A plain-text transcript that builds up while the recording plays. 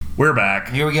We're back.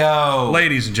 Here we go.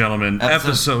 Ladies and gentlemen,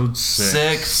 episode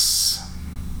 6.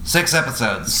 6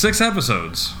 episodes. 6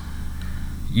 episodes.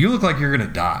 You look like you're going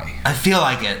to die. I feel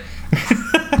like it.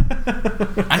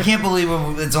 I can't believe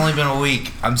it's only been a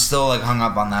week. I'm still like hung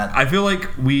up on that. I feel like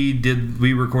we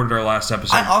recorded our last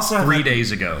episode 3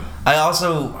 days ago. I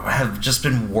also have just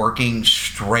been working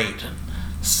straight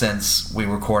since we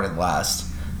recorded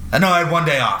last. I know I had 1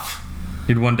 day off.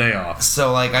 You had 1 day off.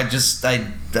 So like I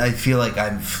feel like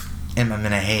I'm in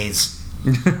a haze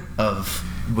of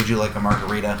would you like a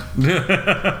margarita?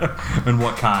 And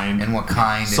what kind? And what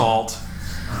kind? Salt.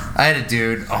 I had a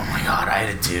dude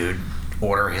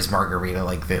order his margarita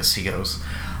like this. He goes,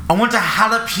 I want a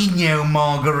jalapeno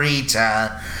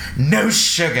margarita, no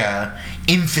sugar,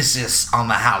 emphasis on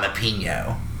the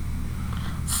jalapeno.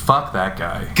 Fuck that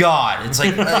guy. God, it's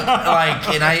like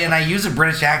and I use a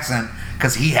British accent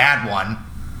because he had one,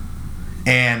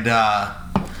 and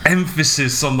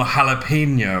emphasis on the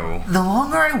jalapeno. The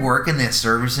longer I work in the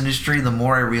service industry, the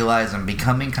more I realize I'm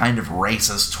becoming kind of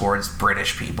racist towards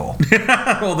British people.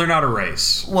 Well, they're not a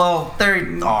race. Well,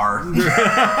 they are. They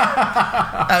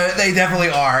definitely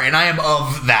are, and I am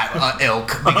of that ilk,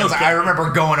 because I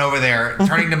remember going over there,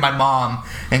 turning to my mom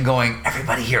and going,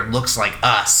 everybody here looks like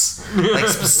us. Like,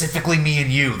 specifically me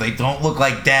and you. They don't look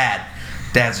like Dad.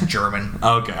 Dad's German.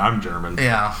 Okay, I'm German.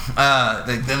 Yeah.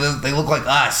 They look like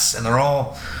us, and they're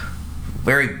all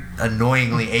very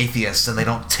annoyingly atheists, and they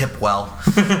don't tip well.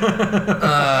 It's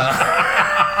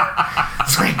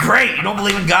like, great, you don't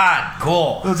believe in God.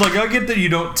 Cool. It's like, I get that you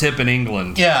don't tip in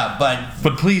England. Yeah,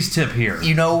 but please tip here.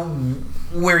 You know,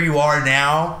 where you are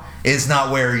now is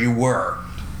not where you were.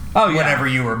 Oh, yeah. Whenever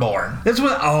you were born. That's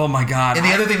what. Oh my God. And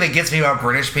the other thing that gets me about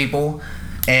British people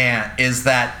is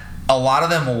that a lot of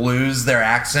them lose their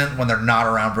accent when they're not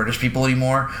around British people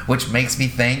anymore, which makes me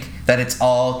think that it's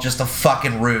all just a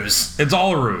fucking ruse. It's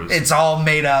all a ruse. It's all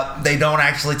made up. They don't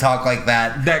actually talk like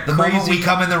that. The moment we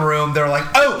come in the room, they're like,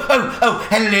 oh,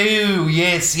 hello,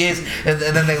 yes. And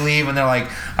then they leave and they're like,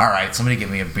 all right, somebody give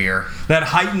me a beer. That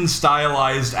heightened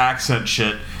stylized accent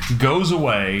shit goes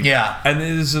away. Yeah. And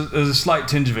there's a slight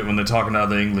tinge of it when they're talking to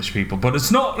other English people, but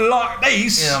it's not like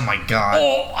this. Oh my God.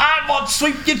 Oh, I might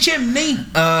sweep your chimney.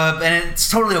 And it's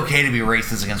totally okay to be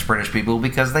racist against British people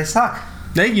because they suck.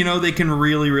 They can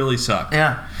really, really suck.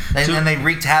 Yeah. And they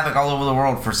wreaked havoc all over the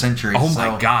world for centuries. Oh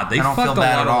my God. They fucked a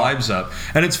lot of lives up.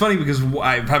 And it's funny because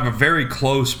I have a very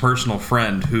close personal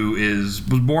friend who was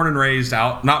born and raised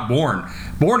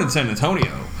born in San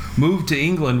Antonio. Moved to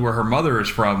England where her mother is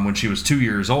from when she was 2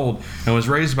 years old and was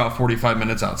raised about 45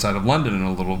 minutes outside of London in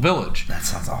a little village. That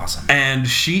sounds awesome. And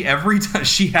every time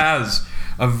she has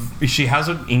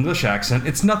an English accent.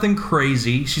 It's nothing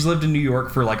crazy. She's lived in New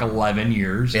York for like 11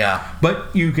 years. Yeah.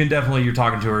 But you're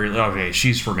talking to her, okay,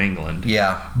 she's from England.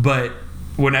 Yeah. But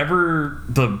whenever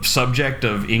the subject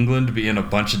of England being a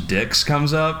bunch of dicks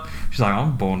comes up, she's like,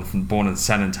 I'm born in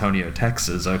San Antonio,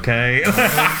 Texas, okay?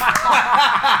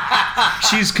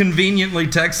 She's conveniently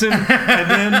Texan,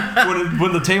 and then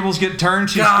when the tables get turned,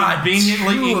 she's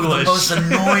conveniently English. The most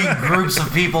annoying groups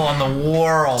of people in the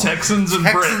world. Texans and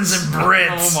Brits.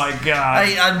 Oh my God.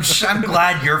 I'm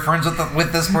glad you're friends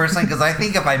with this person, because I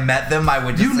think if I met them, I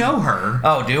would just... You know her.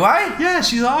 Oh, do I? Yeah,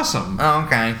 she's awesome. Oh,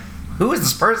 okay. Who is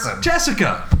this person?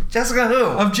 Jessica. Jessica who?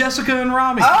 Of Jessica and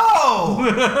Rami.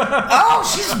 Oh,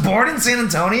 she's born in San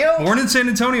Antonio? Born in San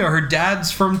Antonio. Her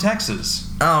dad's from Texas.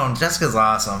 Oh, Jessica's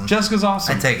awesome. Jessica's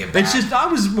awesome. I take it back. It's just, I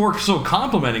was more so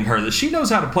complimenting her that she knows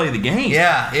how to play the game.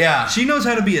 Yeah. She knows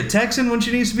how to be a Texan when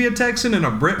she needs to be a Texan and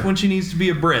a Brit when she needs to be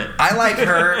a Brit. I like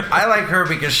her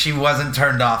because she wasn't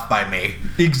turned off by me.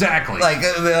 Exactly.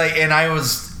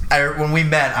 And when we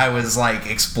met, I was like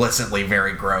explicitly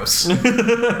very gross. Oh my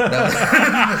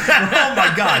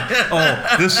God!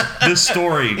 Oh, this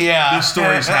story. Yeah. This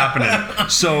story's happening.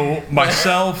 So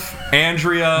myself,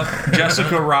 Andrea,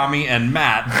 Jessica, Rami, and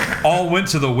Matt all went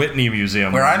to the Whitney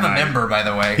Museum. Where I'm a member, by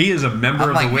the way. He is a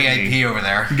member of the Whitney. I'm like VIP over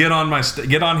there. Get on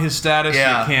his status.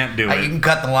 Yeah. You can't do it. You can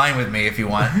cut the line with me if you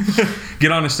want.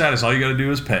 Get on his status. All you got to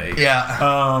do is pay.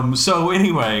 Yeah. So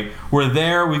anyway, we're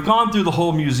there. We've gone through the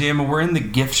whole museum, and we're in the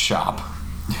gift shop.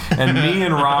 And me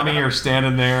and Rami are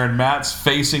standing there, and Matt's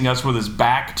facing us with his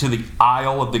back to the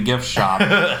aisle of the gift shop.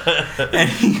 And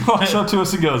he walks up to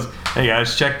us and goes, "Hey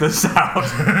guys, check this out."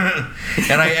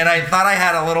 and I thought I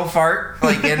had a little fart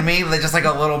like in me, just like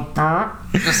a little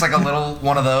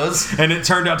one of those. And it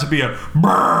turned out to be a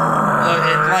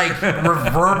brrr. It like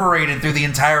reverberated through the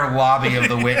entire lobby of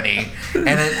the Whitney,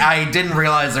 and I didn't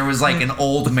realize there was like an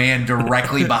old man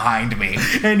directly behind me.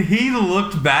 And he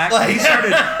looked back. He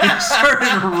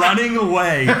started running running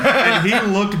away, and he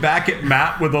looked back at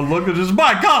Matt with a look of just,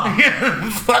 my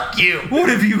God, fuck you. What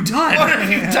have you done? What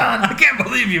have you done? I can't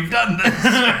believe you've done this.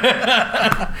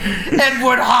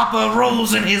 Edward Hopper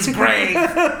rolls in his grave.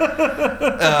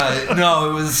 No,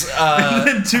 it was. And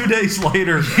then 2 days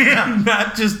later,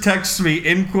 Matt just texts me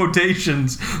in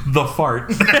quotations, the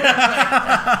fart.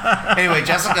 Anyway,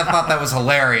 Jessica thought that was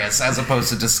hilarious as opposed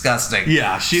to disgusting.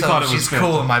 Yeah, she thought it was she's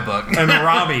cool in my book. And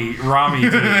Rami too.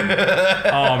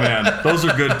 Oh man, those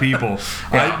are good people.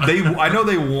 Yeah. I know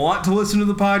they want to listen to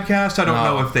the podcast. I don't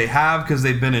know if they have because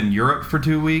they've been in Europe for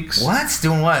 2 weeks. What?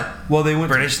 Doing what? Well, they went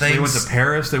British things. They went to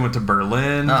Paris. They went to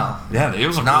Berlin. Oh, yeah, it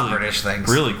was not really, British things.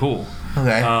 Really cool.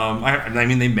 Okay. I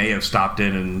mean, they may have stopped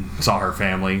in and saw her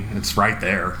family. It's right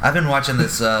there. I've been watching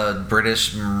this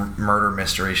British murder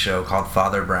mystery show called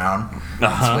Father Brown.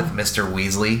 It's with Mr.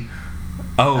 Weasley.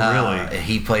 Oh, really?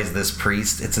 He plays this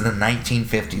priest. It's in the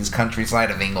 1950s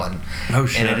countryside of England. Oh,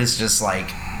 shit. And it is just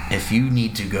like, if you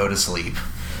need to go to sleep.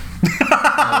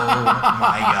 Oh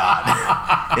my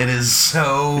God. It is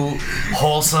so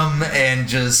wholesome and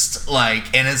just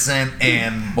like innocent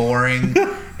and boring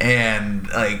and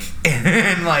like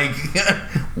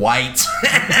white.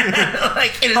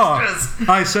 Like it is just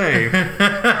I say,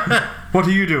 what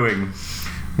are you doing?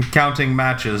 Counting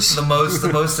matches. the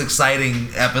most exciting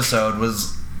episode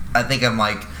was, I think it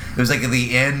was like at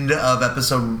the end of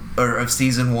of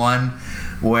season 1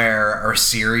 or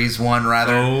series 1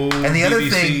 rather. Oh, and the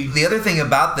BBC. other thing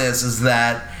about this is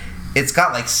that it's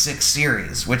got like 6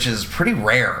 series, which is pretty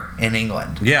rare in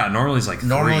England. Yeah, normally it's like 3.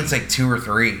 Normally it's like 2 or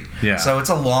 3. Yeah. So it's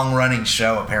a long running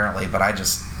show apparently, but I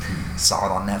just saw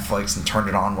it on Netflix and turned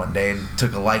it on one day and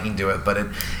took a liking to it. But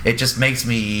it just makes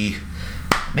me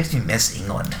miss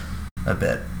England a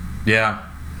bit. Yeah.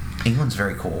 England's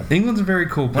very cool. England's a very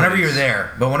cool place. Whenever you're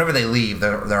there, but whenever they leave,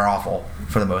 they're awful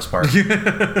for the most part. I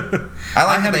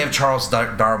like that they have Charles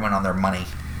Darwin on their money.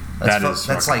 That's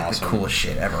like awesome. the coolest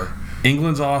shit ever.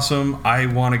 England's awesome. I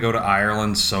want to go to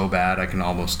Ireland so bad I can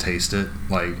almost taste it.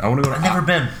 Like I want to go to. I've never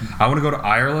been. I want to go to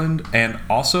Ireland, and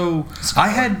also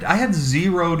Scotland. I had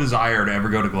zero desire to ever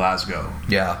go to Glasgow.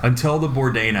 Yeah. Until the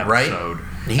Bourdain episode.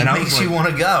 He makes you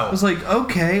want to go. I was like,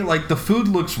 okay, like the food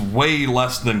looks way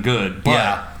less than good,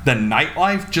 but the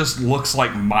nightlife just looks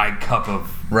like my cup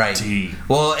of tea.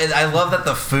 Well, I love that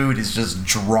the food is just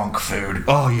drunk food.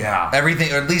 Oh yeah,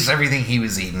 everything, or at least everything he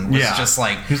was eating, was just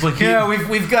like, he's like, yeah,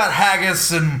 we've got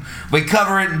haggis and we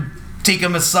cover it in tikka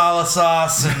masala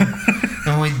sauce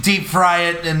and we deep fry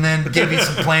it and then give you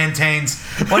some plantains.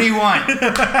 What do you want?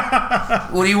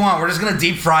 What do you want? We're just gonna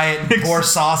deep fry it and pour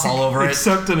sauce all over it.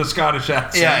 Except in a Scottish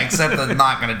accent. Yeah, except I'm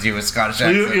not gonna do a Scottish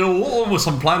accent. You with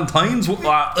some plantains?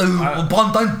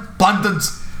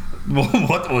 Plantains.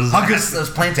 What was haggis?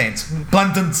 Those plantains.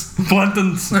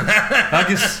 Plantains.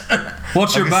 Haggis.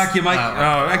 What's your back? You might.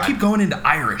 I keep going into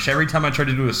Irish every time I try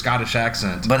to do a Scottish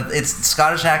accent. But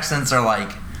Scottish accents are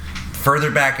like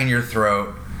further back in your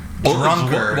throat,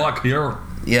 drunker.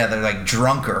 Yeah, they're like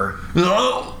drunker.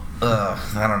 I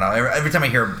don't know. Every time I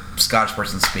hear a Scottish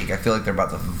person speak, I feel like they're about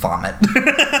to vomit.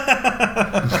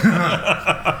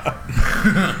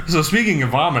 So speaking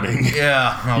of vomiting,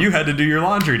 you had to do your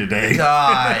laundry today.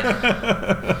 God,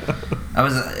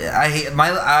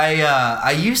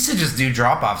 I used to just do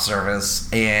drop-off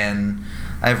service, and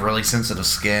I have really sensitive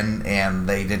skin, and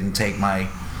they didn't take my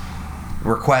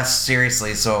requests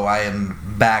seriously, so I am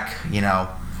back,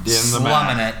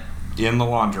 slumming it. In the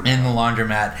laundromat. And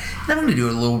I'm going to do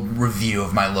a little review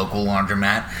of my local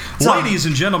laundromat. Ladies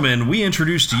and gentlemen, we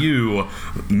introduce to you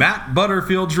Matt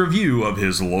Butterfield's review of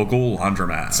his local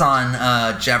laundromat. It's on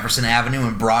Jefferson Avenue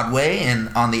and Broadway, and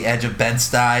on the edge of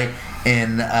Bed-Stuy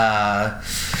in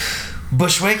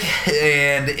Bushwick,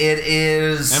 and it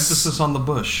is emphasis on the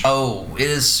bush. Oh, it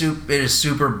is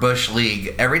super Bush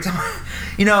League. Every time,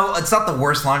 it's not the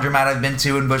worst laundromat I've been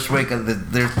to in Bushwick.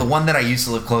 The one that I used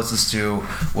to live closest to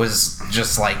was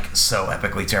just like so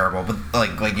epically terrible. But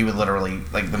like you would literally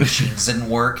the machines didn't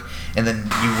work, and then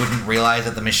you wouldn't realize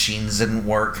that the machines didn't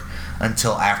work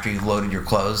until after you loaded your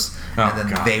clothes, and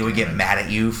then they would get mad at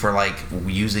you for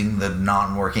using the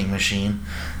non-working machine,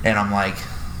 and I'm like,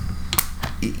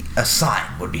 a sign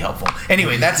would be helpful.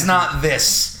 Anyway, that's not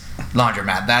this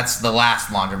laundromat. That's the last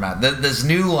laundromat. This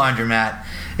new laundromat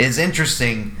is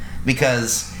interesting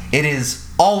because it is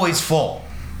always full.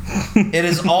 It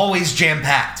is always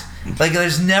jam-packed.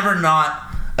 There's never not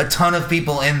a ton of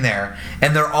people in there,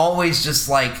 and they're always just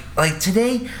like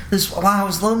today, while I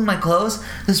was loading my clothes,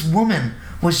 this woman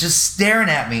was just staring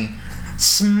at me,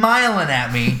 smiling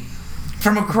at me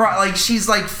from across, she's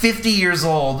 50 years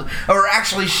old, or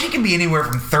actually she can be anywhere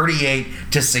from 38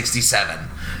 to 67.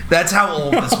 That's how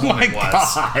old this woman was.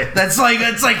 God. That's like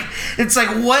it's like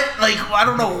what, like I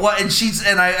don't know what.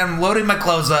 And I'm loading my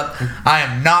clothes up. I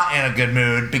am not in a good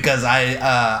mood because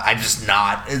I just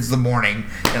not. It's the morning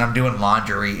and I'm doing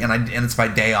laundry and it's my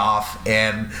day off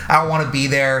and I don't want to be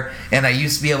there. And I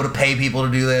used to be able to pay people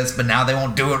to do this, but now they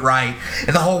won't do it right.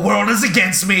 And the whole world is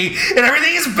against me and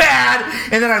everything is bad.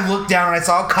 And then I looked down and I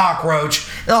saw a cockroach.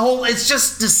 It's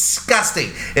just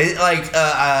disgusting.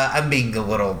 I'm being a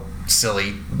little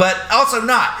silly, but also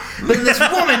not. But this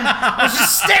woman was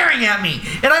just staring at me,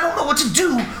 and I don't know what to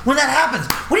do when that happens.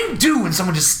 What do you do when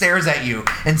someone just stares at you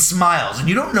and smiles, and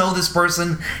you don't know this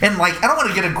person? And I don't want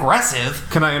to get aggressive.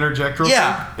 Can I interject real quick?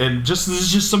 And this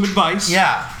is just some advice.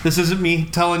 Yeah. This isn't me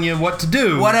telling you what to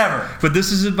do. Whatever. But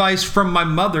this is advice from my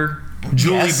mother,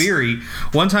 Julie Yes. Beery.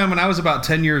 One time when I was about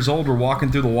 10 years old, we're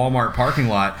walking through the Walmart parking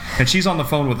lot, and she's on the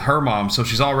phone with her mom, so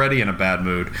she's already in a bad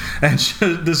mood. And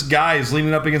this guy is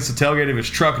leaning up against the tailgate of his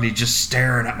truck, and he's just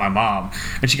staring at my mom.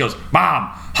 And she goes, "Mom,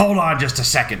 hold on just a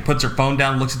second." Puts her phone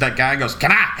down, looks at that guy, and goes,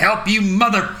 "Can I help you,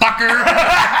 motherfucker?"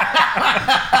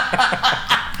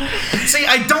 See,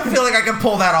 I don't feel like I can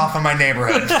pull that off in my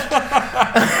neighborhood.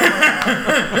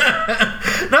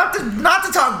 Not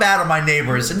to talk bad on my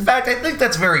neighbors. In fact, I think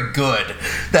that's very good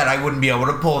that I wouldn't be able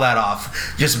to pull that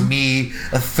off. Just me,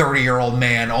 a 30-year-old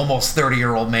man, almost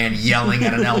 30-year-old man, yelling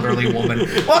at an elderly woman.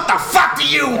 "What the fuck do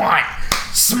you want?"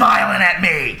 Smiling at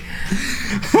me.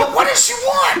 But what does she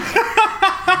want?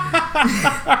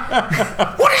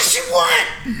 What does she want?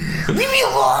 Leave me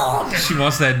alone. She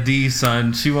wants that D,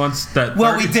 son. She wants that.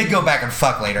 Well, we did go back and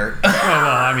fuck later. Well,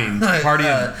 I mean,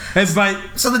 partying.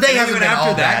 So the day hasn't even been after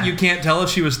all that, bad. you can't tell if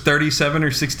she was 37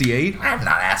 or 68. I'm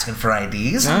not asking for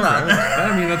IDs. All I'm not. right.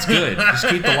 I mean, that's good. Just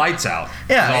keep the lights out.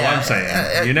 Yeah, That's all yeah, I'm saying.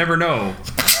 yeah. You never know.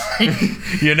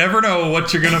 You never know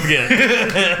what you're gonna get.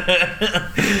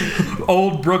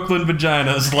 Old Brooklyn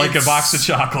vaginas like a box of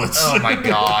chocolates. Oh my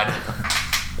god.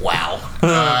 Wow.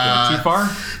 Too far?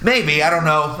 Maybe, I don't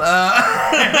know.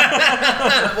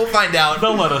 We'll find out.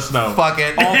 They'll let us know. Fuck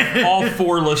it. All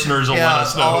 4 listeners will let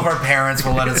us know. All of our parents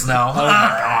will let us know. Oh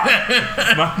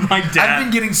my god. My dad. I've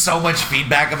been getting so much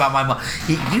feedback about my mom.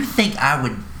 You think I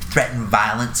would threaten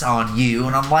violence on you?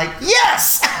 And I'm like,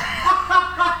 yes!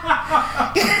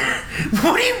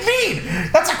 What do you mean?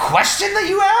 That's a question that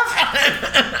you have?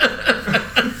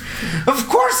 Of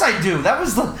course I do. That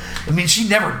was she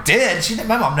never did.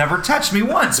 My mom never touched me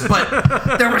once, but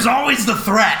there was always the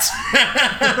threat.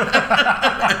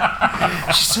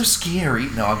 She's so scary.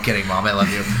 No, I'm kidding, Mom. I love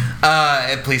you.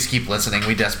 And please keep listening.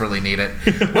 We desperately need it.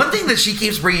 One thing that she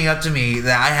keeps bringing up to me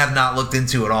that I have not looked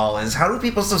into at all is how do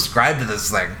people subscribe to this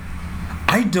thing?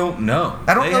 I don't know.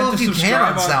 I don't know if you can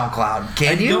on SoundCloud.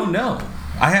 Can you? I don't know.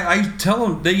 I tell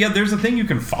them that, there's a thing you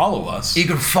can follow us. You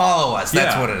can follow us.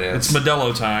 That's what it is. It's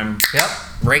Modelo time. Yep.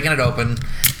 Breaking it open.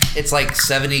 It's like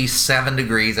 77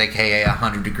 degrees, aka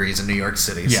 100 degrees in New York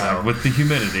City. Yeah, so. with the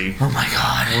humidity. Oh my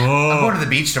god. Whoa. I'm going to the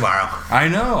beach tomorrow. I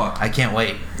know. I can't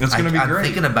wait. It's going to be great. I'm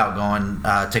thinking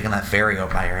about taking that ferry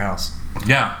over by your house.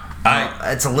 Yeah.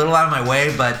 It's a little out of my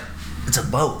way, but it's a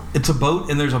boat. It's a boat,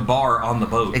 and there's a bar on the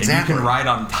boat. Exactly. And you can ride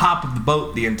on top of the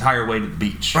boat the entire way to the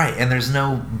beach. Right, and there's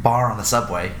no bar on the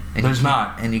subway. And There's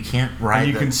not. And you can't ride.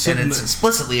 And you can sit and in it's the-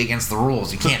 explicitly against the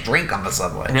rules. You can't drink on the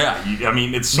subway. Yeah,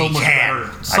 it's so much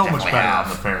better. So much better on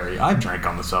the ferry. I drank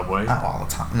on the subway. Not all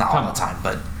the time. Not all the time,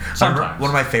 but Sometimes. One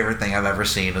of my favorite things I've ever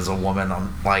seen is a woman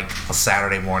on a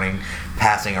Saturday morning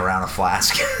passing around a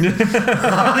flask on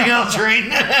the L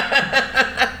train.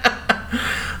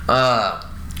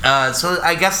 So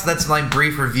I guess that's my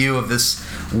brief review of this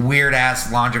weird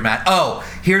ass laundromat. Oh,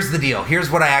 here's the deal. Here's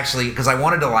what I because I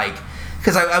wanted to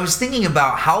because I was thinking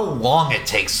about how long it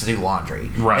takes to do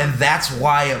laundry. Right. And that's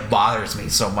why it bothers me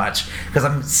so much. Because I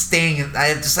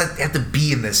have to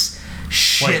be in this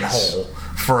shithole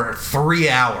for 3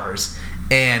 hours.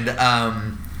 And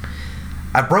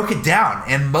I broke it down.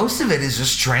 And most of it is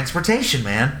just transportation,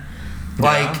 man.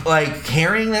 Like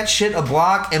carrying that shit a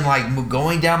block and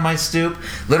going down my stoop.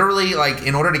 Literally,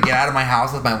 in order to get out of my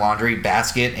house with my laundry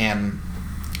basket and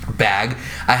bag,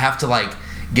 I have to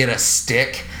get a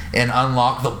stick and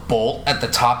unlock the bolt at the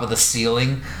top of the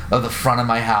ceiling of the front of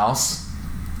my house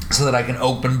so that I can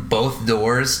open both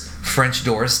doors, French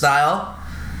door style,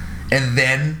 and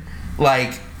then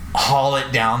haul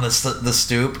it down the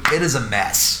stoop. It is a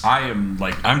mess.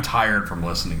 I'm tired from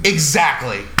listening.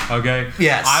 Exactly. Okay?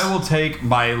 Yes. I will take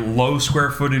my low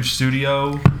square footage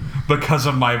studio because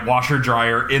of my washer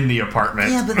dryer in the apartment.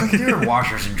 Yeah, but there are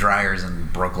washers and dryers in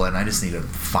Brooklyn. I just need to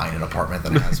find an apartment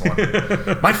that has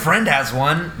one. My friend has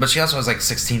one, but she also has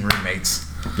 16 roommates.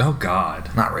 Oh God.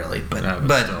 Not really, but No,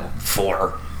 but still.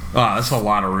 4. Oh, that's a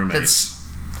lot of roommates.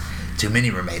 Too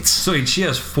many roommates. So she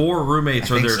has 4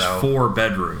 roommates, or there's 4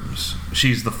 bedrooms.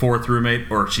 She's the 4th roommate,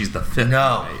 or she's the 5th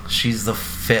roommate. She's the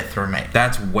 5th roommate.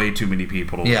 That's way too many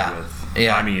people to live with.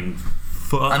 Yeah. I mean,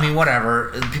 fuck. I mean,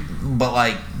 whatever. But,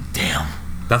 like, damn.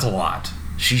 That's a lot.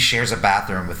 She shares a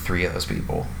bathroom with 3 of those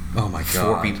people. Oh, my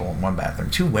God. 4 people in one bathroom.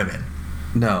 2 women.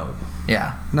 No.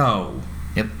 Yeah. No.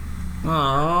 Yep.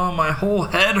 Oh, my whole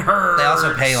head hurts. They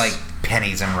also pay, like,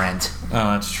 pennies in rent.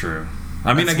 Oh, that's true.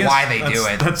 I mean, that's I guess why they do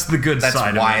it. That's the good that's side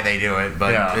of it. That's why they do it,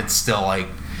 but it's still, like...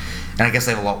 And I guess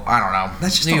they have a lot... I don't know.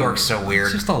 That's just New York's so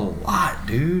weird. It's just a lot,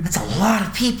 dude. That's a lot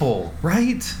of people.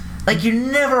 Right? Like, you're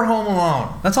never home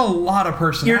alone. That's a lot of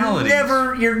personality.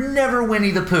 You're never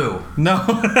Winnie the Pooh. No.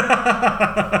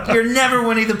 You're never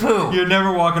Winnie the Pooh. You're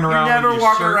never walking around You're never with your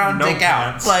walking shirt around and no dick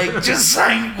pants. out. Like, just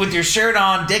like with your shirt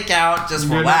on, dick out, just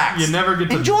relax. You never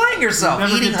get to... Enjoying yourself, you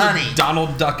never eating get honey. To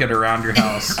Donald Duck it around your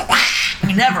house.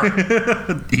 You never.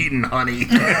 Eating honey.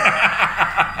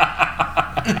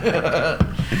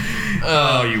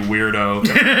 Oh, you weirdo.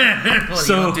 Well,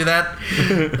 so, you don't do that?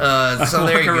 So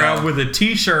there you go. I walk around with a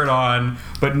t-shirt on,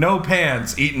 but no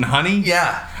pants, eating honey?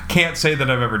 Yeah. Can't say that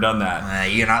I've ever done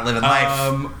that. You're not living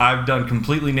life. I've done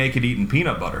completely naked eating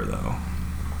peanut butter, though.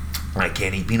 I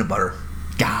can't eat peanut butter.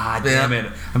 God damn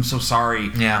it. I'm so sorry.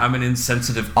 Yeah. I'm an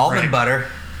insensitive Almond prick. butter.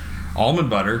 Almond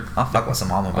butter. I'll fuck with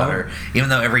some almond butter. Even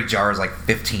though every jar is like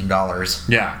 $15.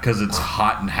 Yeah, because it's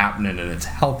hot and happening and it's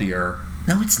healthier.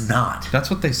 No, it's not. That's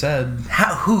what they said.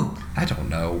 Who? I don't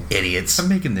know. Idiots. I'm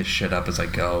making this shit up as I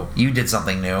go. You did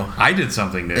something new. I did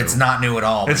something new. It's not new at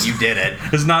all, but you did it.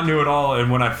 It's not new at all, and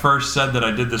when I first said that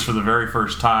I did this for the very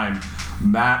first time,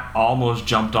 Matt almost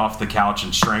jumped off the couch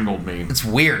and strangled me. It's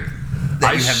weird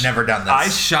that you have never done this. I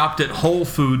shopped at Whole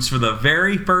Foods for the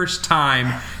very first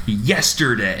time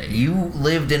yesterday. You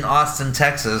lived in Austin,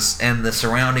 Texas, and the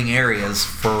surrounding areas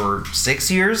for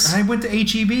 6 years? I went to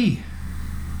H-E-B.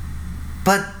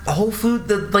 But Whole Foods,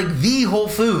 the Whole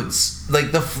Foods,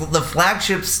 like the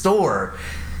flagship store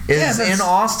is in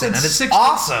Austin, and it's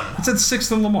awesome. It's at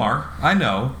 6th and Lamar. I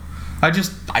know. I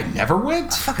never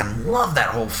went. I fucking love that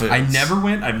Whole Foods. I never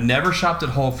went. I've never shopped at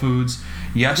Whole Foods.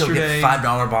 Yesterday, you get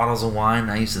 $5 bottles of wine.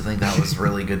 I used to think that was a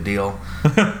really good deal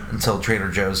until Trader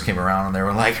Joe's came around and they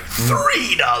were like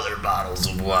 $3 bottles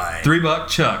of wine. $3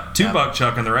 Chuck, $2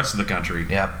 Chuck in the rest of the country.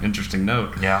 Yep. Interesting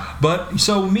note. Yeah. But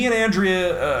so me and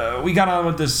Andrea, we got on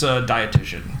with this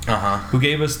dietitian who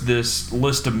gave us this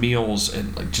list of meals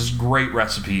and like just great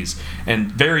recipes and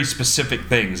very specific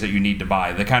things that you need to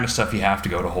buy. The kind of stuff you have to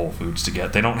go to Whole Foods to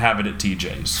get. They don't have it at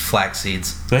TJ's. Flax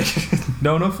seeds.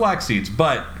 No flax seeds,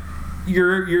 but.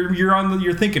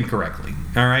 You're thinking correctly.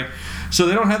 All right. So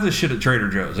they don't have this shit at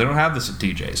Trader Joe's. They don't have this at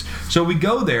TJ's. So we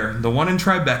go there. The one in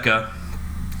Tribeca.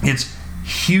 It's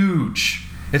huge.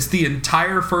 It's the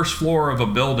entire first floor of a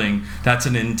building. That's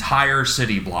an entire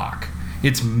city block.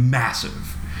 It's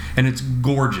massive and it's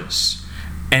gorgeous.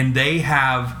 And they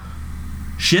have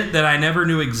shit that I never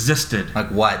knew existed.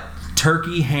 Like what?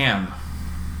 Turkey ham.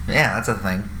 Yeah, that's a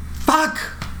thing. Fuck.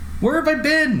 Where have I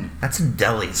been? That's in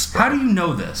delis, bro. How do you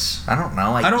know this? I don't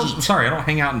know. I don't. Sorry, I don't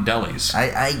hang out in delis.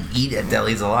 I eat at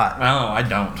delis a lot. No, I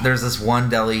don't. There's this one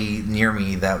deli near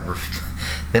me that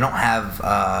they don't have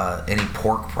any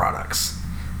pork products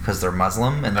because they're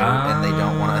Muslim and they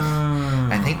don't want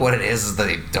to. I think what it is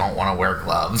they don't want to wear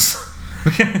gloves.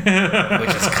 Which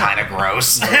is kind of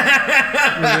gross.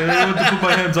 I want to put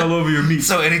my hands all over your meat.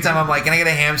 So anytime I'm like, can I get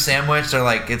a ham sandwich? They're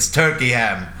like, it's turkey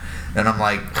ham. And I'm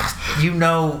like, you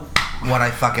know what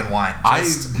I fucking want. I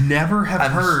never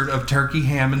have heard of turkey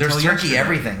ham until There's turkey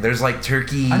everything. There's like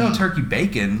turkey... I know turkey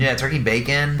bacon. Yeah, turkey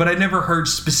bacon. But I never heard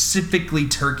specifically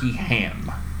turkey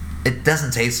ham. It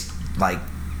doesn't taste like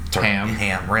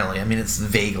ham, really. I mean, it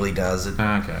vaguely does.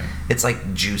 Okay. It's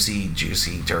like juicy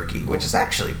turkey, which is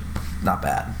actually not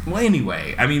bad. Well,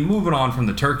 anyway, I mean, moving on from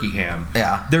the turkey ham.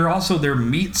 Yeah. Their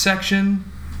meat section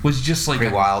was just like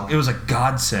pretty wild. It was a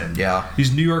godsend. Yeah.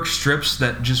 These New York strips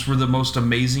that just were the most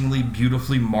amazingly,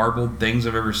 beautifully marbled things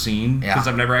I've ever seen. Yeah. Because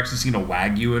I've never actually seen a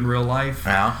Wagyu in real life.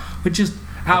 Yeah. But just...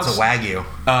 What's a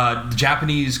Wagyu?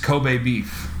 Japanese Kobe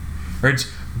beef. Or it's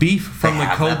beef from the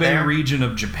Kobe region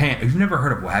of Japan. Have you never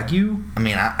heard of Wagyu? I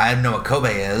mean, I know what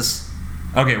Kobe is.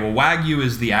 Okay, well, Wagyu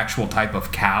is the actual type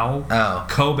of cow. Oh.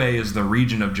 Kobe is the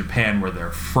region of Japan where they're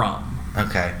from.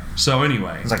 Okay. So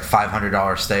anyway. It's like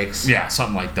 $500 steaks. Yeah,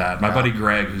 something like that. My buddy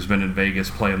Greg, who's been in Vegas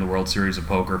playing the World Series of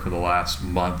Poker for the last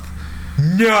month.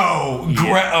 No!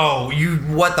 Yeah.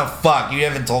 What the fuck? You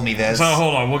haven't told me this. So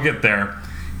hold on, we'll get there.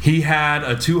 He had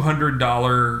a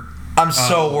 $200 I'm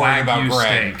so worried about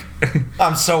Greg. steak.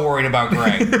 I'm so worried about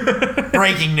Greg.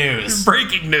 Breaking news.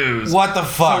 Breaking news. What the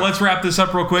fuck? So let's wrap this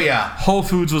up real quick. Yeah. Whole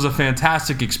Foods was a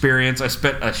fantastic experience. I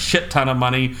spent a shit ton of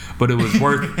money, but it was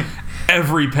worth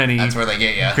every penny. That's where they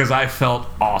get you. Because I felt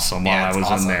awesome while I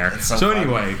was in there. It's so fun.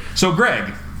 Anyway, so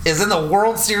Greg is in the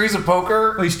World Series of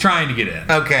Poker. Well, he's trying to get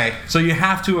in. Okay. So you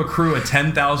have to accrue a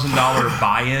 $10,000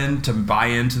 buy-in to buy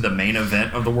into the main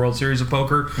event of the World Series of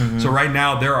Poker. Mm-hmm. So right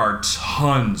now there are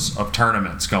tons of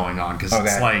tournaments going on because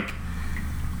it's like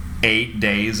 8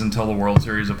 days until the World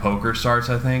Series of Poker starts,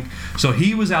 I think. So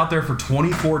he was out there for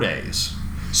 24 days,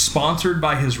 sponsored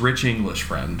by his rich English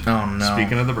friend. Oh, no.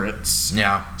 Speaking of the Brits.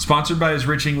 Yeah. Sponsored by his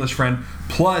rich English friend.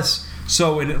 Plus,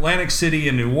 so in Atlantic City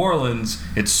and New Orleans,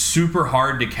 it's super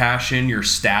hard to cash in your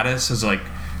status as like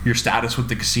your status with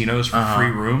the casinos for free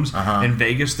rooms. In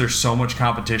Vegas, there's so much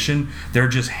competition. They're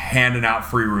just handing out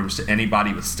free rooms to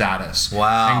anybody with status.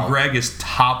 Wow. And Greg is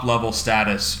top level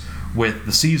status with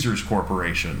the Caesars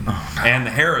Corporation and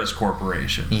the Harrah's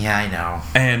Corporation. Yeah, I know.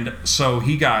 And so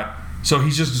he's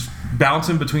just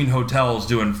bouncing between hotels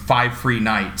doing 5 free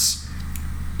nights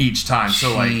each time.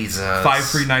 So Jesus. like 5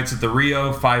 free nights at the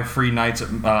Rio, 5 free nights at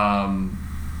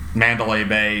Mandalay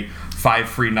Bay, 5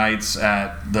 free nights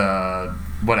at the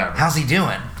whatever. How's he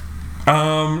doing?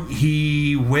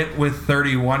 He went with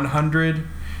 3,100.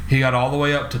 He got all the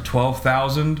way up to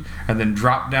 12,000 and then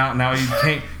dropped down. Now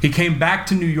he came back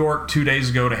to New York 2 days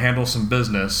ago to handle some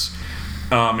business,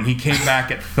 and he came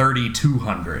back at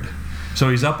 3,200. So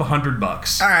he's up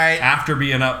 $100. All right. After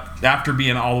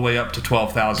being all the way up to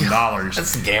 $12,000.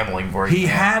 That's gambling for you. He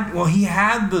had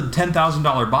the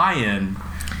 $10,000 buy-in,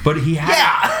 but he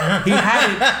had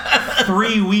it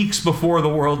 3 weeks before the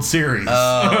World Series.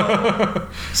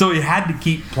 So he had to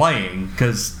keep playing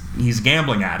because he's a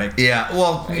gambling addict. Yeah,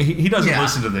 well... He doesn't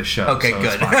listen to this show. Okay, so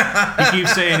good. He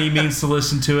keeps saying he means to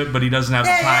listen to it, but he doesn't have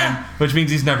the time, which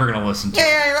means he's never going to listen to it.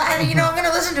 Yeah, I'm going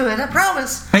to listen to it, I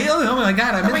promise. Hey, oh my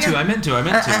God, I meant to. I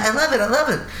love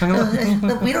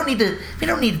it. We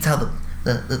don't need to tell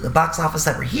the box office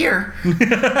that we're here.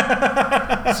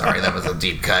 Sorry, that was a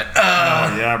deep cut.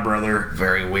 Yeah, brother.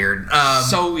 Very weird.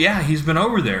 So yeah, he's been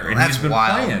over there and he's been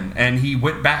playing, and he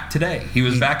went back today. He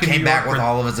was back in New York. Came back with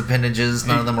all of his appendages.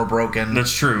 None of them were broken.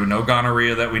 That's true. No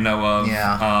gonorrhea that we know of.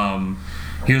 Yeah.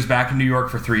 He was back in New York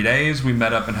for 3 days. We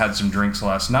met up and had some drinks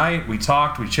last night. We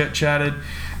talked. We chit-chatted.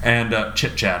 And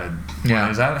chit-chatted. Yeah.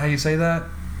 Is that how you say that?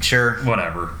 Sure.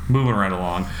 Whatever. Moving right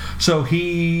along. So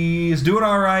he's doing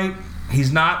all right.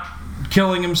 He's not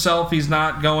killing himself. He's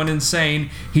not going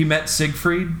insane. He met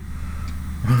Siegfried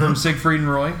from Siegfried and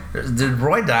Roy. Did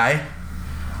Roy die?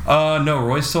 No,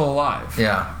 Roy's still alive.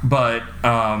 Yeah. But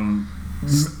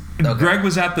Greg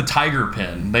was at the tiger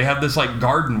pen. They have this like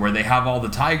garden where they have all the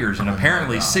tigers, and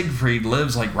apparently Siegfried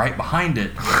lives like right behind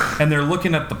it. And they're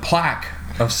looking at the plaque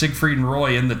of Siegfried and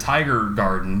Roy in the tiger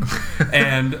garden,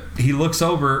 and he looks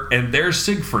over and there's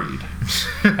Siegfried,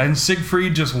 and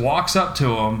Siegfried just walks up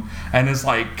to him and is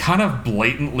like kind of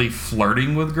blatantly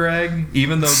flirting with Greg,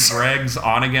 even though Greg's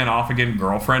on again off again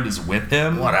girlfriend is with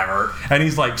him. Whatever. And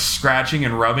he's like scratching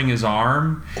and rubbing his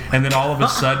arm, and then all of a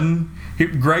sudden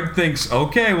Greg thinks,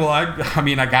 okay, well I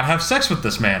gotta have sex with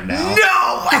this man now.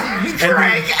 No,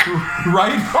 Greg.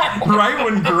 Right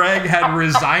when Greg had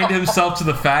resigned himself to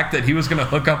the fact that he was going to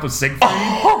hook up with Siegfried,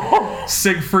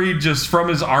 Siegfried just from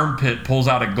his armpit pulls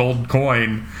out a gold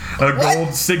coin,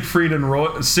 gold Siegfried and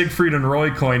Roy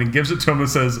coin, and gives it to him and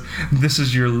says, "This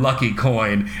is your lucky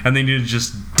coin." And then he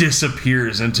just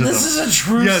disappears into This is a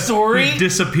true story? He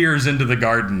disappears into the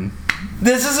garden.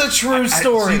 This is a true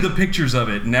story. I see the pictures of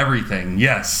it and everything.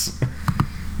 Yes.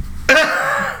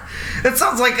 It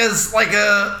sounds like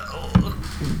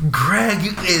Greg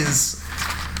is.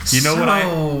 You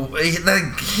know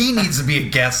he needs to be a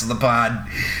guest of the pod.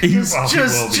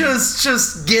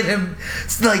 Just get him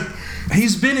like.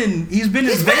 He's been in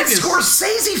Vegas.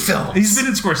 Scorsese films. He's been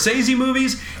in Scorsese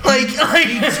movies.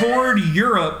 He toured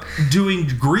Europe doing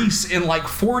Grease in like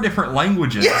 4 different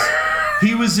languages.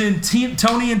 He was in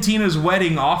Tony and Tina's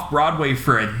Wedding off Broadway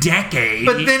for a decade.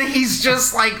 But then he's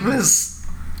just like this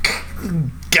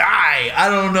guy. I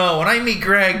don't know. When I meet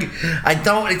Greg, I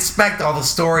don't expect all the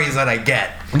stories that I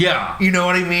get. Yeah. You know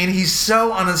what I mean? He's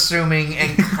so unassuming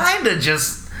and kind of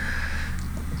just...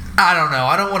 I don't know.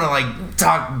 I don't want to like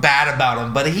talk bad about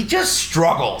him, but he just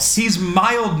struggles. He's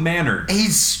mild-mannered. He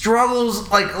struggles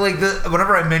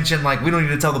whenever I mentioned like we don't need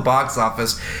to tell the box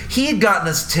office. He had gotten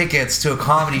us tickets to a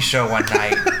comedy show one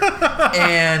night,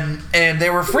 and they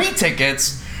were free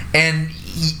tickets, and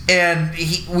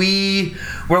we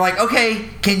were like, okay,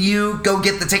 can you go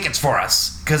get the tickets for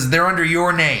us because they're under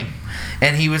your name?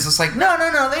 And he was just like, no,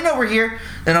 they know we're here.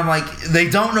 And I'm like, they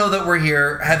don't know that we're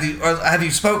here. Have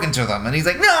you spoken to them? And he's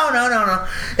like, no.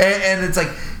 And it's like,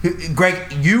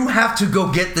 Greg, you have to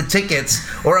go get the tickets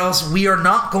or else we are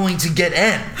not going to get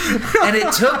in. And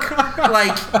it took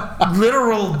like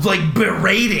literal like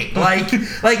berating. Like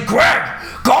Greg,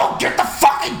 go get the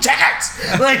fucking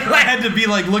tickets. Like I had to be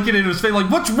like looking at his face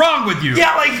like, what's wrong with you?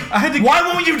 Yeah, like why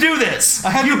won't you do this?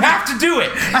 You have to do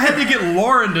it. I had to get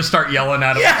Lauren to start yelling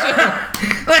at him. Yeah.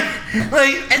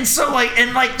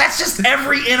 like that's just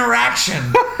every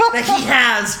interaction that he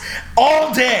has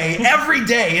all day, every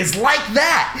day is like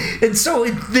that. And so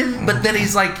then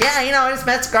he's like, yeah, I just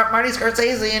met Marty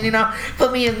Scorsese and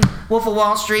put me in Wolf of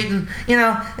Wall Street and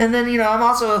and then I'm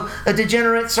also a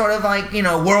degenerate sort of like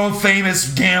world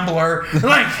famous gambler.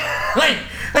 Like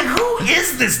who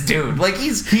is this dude? Like he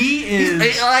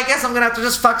is. I guess I'm gonna have to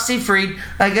just fuck Siegfried.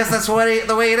 I guess that's the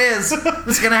way it is. I'm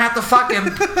just gonna have to fuck him.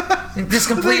 And just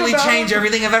completely change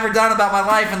everything I've ever done about my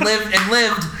life and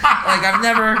lived. Like I've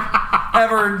never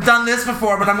ever done this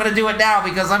before, but I'm gonna do it now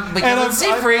because it's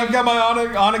Siegfried. I've got my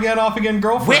on again, off again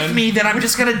girlfriend with me that I'm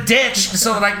just gonna ditch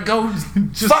so that I can go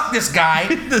fuck this guy.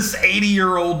 This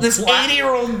 80-year-old.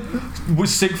 With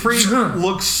Siegfried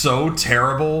looks so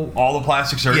terrible, all the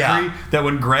plastic surgery, that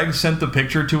when Greg sent the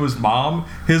picture to his mom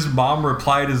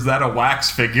replied, "Is that a wax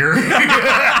figure?"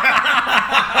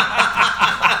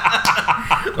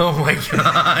 Oh my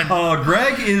god.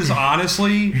 Greg is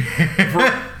honestly,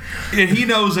 and he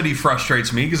knows that he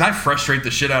frustrates me because I frustrate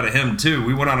the shit out of him too.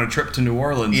 We went on a trip to New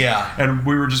Orleans, and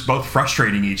we were just both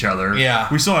frustrating each other. Yeah,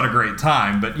 we still had a great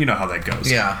time, but you know how that goes.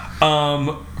 Yeah.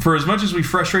 For as much as we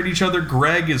frustrate each other,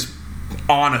 Greg is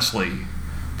honestly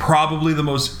probably the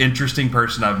most interesting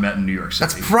person I've met in New York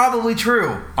City. That's probably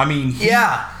true. I mean,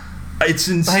 it's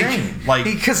insane. Like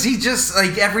because he just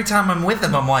like every time I'm with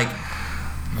him, I'm like,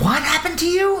 what happened to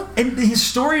you? And his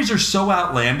stories are so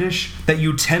outlandish that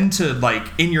you tend to, like,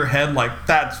 in your head, like,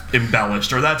 that's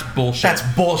embellished or that's bullshit. That's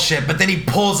bullshit. But then he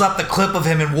pulls up the clip of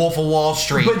him in Wolf of Wall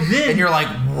Street. But then, and you're like,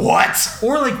 what?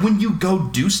 Or, like, when you go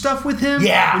do stuff with him.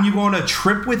 Yeah. When you go on a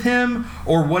trip with him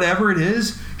or whatever it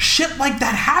is, shit like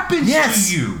that happens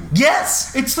to you.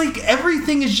 Yes. It's like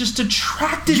everything is just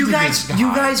attracted to this guy.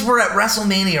 You guys were at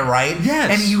WrestleMania, right?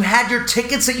 Yes. And you had your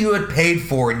tickets that you had paid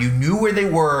for and you knew where they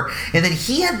were. And then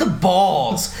he had the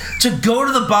balls to go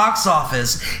to the box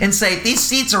office and say, these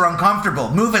seats are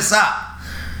uncomfortable. Move us up.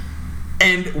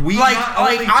 And we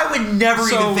I would never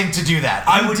even think to do that.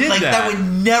 That would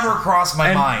never cross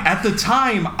my mind. At the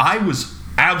time, I was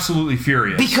absolutely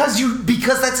furious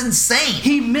because that's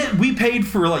insane. We paid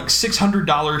for like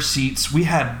 $600 seats. We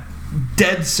had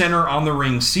dead center on the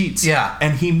ring seats. Yeah.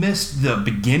 And he missed the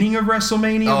beginning of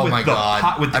WrestleMania. Oh my god!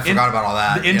 I forgot about all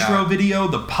that. The intro video,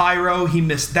 the pyro. He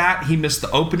missed that. He missed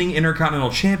the opening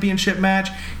Intercontinental Championship match.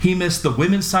 He missed the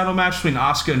women's title match between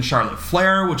Asuka and Charlotte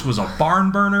Flair, which was a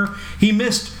barn burner. He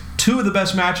missed two of the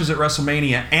best matches at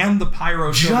WrestleMania and the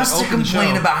pyro show just that opened to complain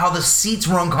the show. About how the seats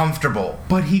were uncomfortable.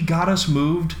 But he got us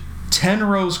moved 10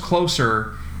 rows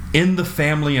closer in the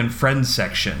family and friends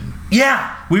section.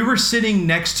 Yeah. We were sitting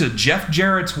next to Jeff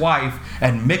Jarrett's wife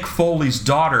and Mick Foley's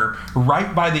daughter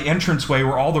right by the entranceway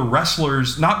where all the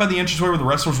wrestlers, not by the entranceway where the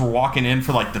wrestlers were walking in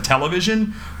for like the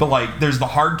television, but like there's the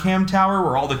hard cam tower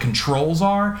where all the controls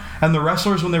are, and the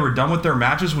wrestlers when they were done with their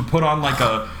matches would put on like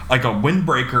a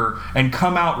windbreaker and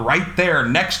come out right there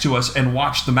next to us and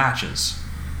watch the matches.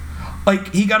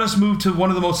 Like, he got us moved to one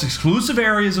of the most exclusive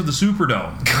areas of the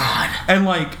Superdome. God. And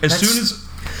like soon as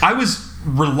I was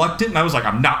reluctant and I was like,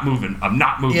 I'm not moving. I'm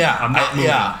not moving.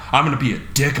 I'm going to be a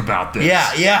dick about this.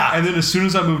 Yeah. And then as soon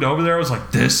as I moved over there, I was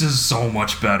like, this is so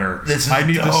much better. I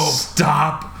need to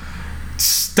stop.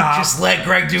 Just let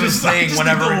Greg do his thing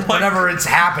whenever it's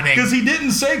happening. Because he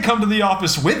didn't say come to the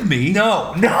office with me.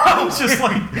 No. It was just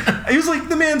like, it was like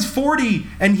the man's 40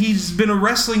 and he's been a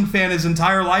wrestling fan his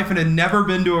entire life and had never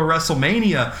been to a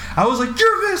WrestleMania. I was like,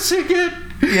 you're missing it.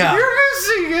 Yeah. You're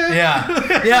missing it. Yeah.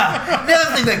 The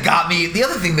other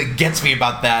thing that gets me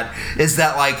about that is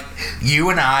that, like, you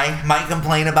and I might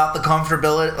complain about the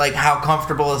comfortability, like how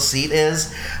comfortable a seat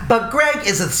is, but Greg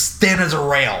is as thin as a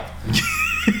rail.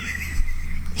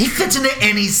 He fits into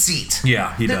any seat.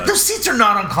 Yeah, he does. Those seats are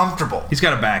not uncomfortable. He's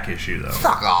got a back issue, though.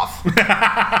 Fuck off.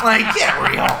 Like, get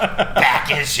real. Back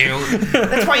issue.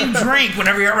 That's why you drink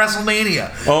whenever you're at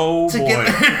WrestleMania. Oh, boy.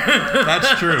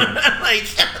 That's true. like,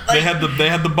 they had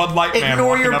the Bud Light man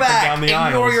walking up and down the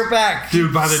aisles. Ignore your back.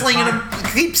 Dude,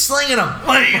 Keep slinging them.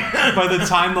 By the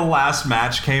time the last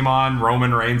match came on,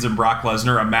 Roman Reigns and Brock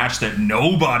Lesnar, a match that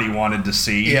nobody wanted to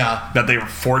see, that they were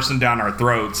forcing down our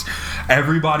throats,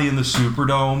 everybody in the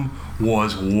Superdome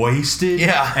was wasted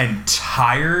and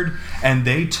tired, and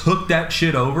they took that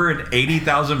shit over, and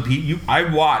 80,000 people. I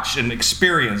watched and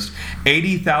experienced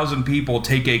 80,000 people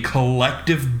take a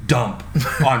collective dump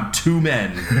on two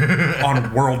men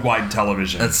on worldwide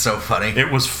television. That's so funny.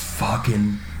 It was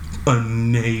fucking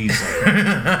amazing.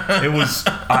 It was.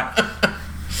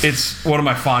 It's one of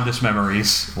my fondest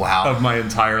memories of my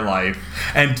entire life.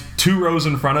 And 2 rows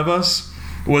in front of us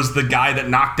was the guy that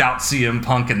knocked out CM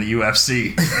Punk in the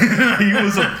UFC. He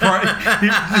was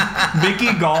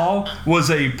Mickey Gall was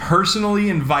a personally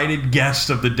invited guest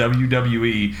of the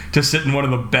WWE to sit in one of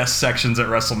the best sections at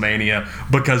WrestleMania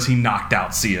because he knocked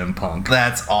out CM Punk.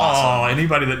 That's awesome. Oh,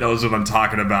 anybody that knows what I'm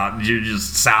talking about, you're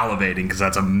just salivating because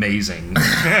that's amazing.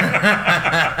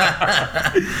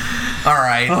 All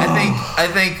right, I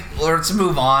think let's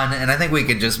move on, and I think we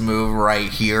could just move right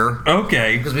here.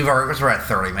 Okay, because we're at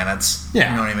 30 minutes. Yeah,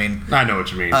 you know what I mean. I know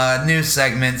what you mean. New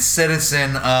segment,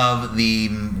 Citizen of the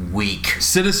Week.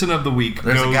 Citizen of the Week.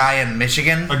 There's a guy in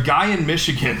Michigan. A guy in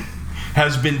Michigan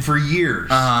has been for years.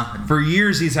 For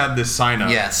years, he's had this sign up.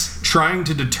 Yes. Trying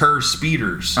to deter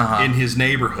speeders in his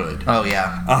neighborhood. Oh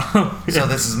yeah. So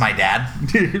this is my dad.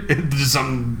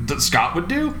 Something that Scott would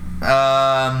do.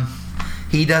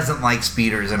 He doesn't like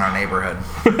speeders in our neighborhood.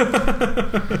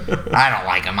 I don't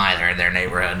like them either in their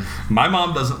neighborhood. My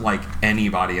mom doesn't like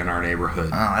anybody in our neighborhood.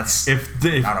 Oh, that's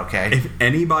not okay. If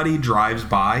anybody drives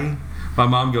by, my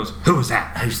mom goes, "Who was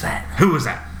that? Who's that? Who was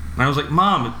that?" And I was like,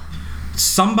 "Mom,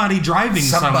 somebody driving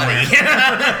somewhere."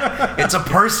 It's a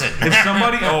person. If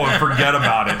somebody, forget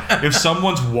about it. If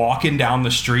someone's walking down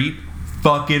the street,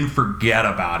 fucking forget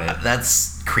about it.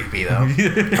 That's creepy, though.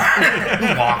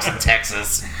 Who walks in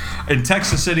Texas? In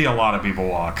Texas City, a lot of people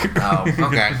walk. Oh,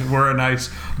 okay. We're a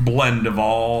nice blend of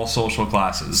all social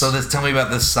classes. So tell me about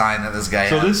this sign that this guy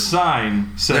has. So this sign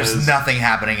says... There's nothing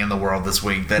happening in the world this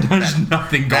week there's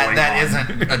nothing going on. That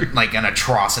isn't like an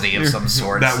atrocity of some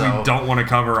sort. That we don't want to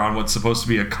cover on what's supposed to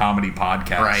be a comedy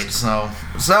podcast. Right, so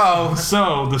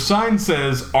the sign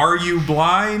says, "Are you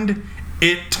blind?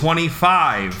 It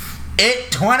 25.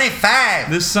 It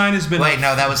 25. This sign has been... Wait,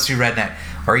 no, that was too redneck.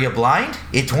 Are you blind?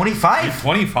 It 25? It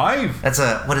 25? That's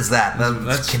what is that?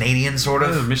 That's Canadian, sort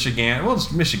of? Michigan. Well, it's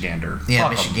Michigander.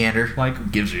 Yeah, Michigander. Like, who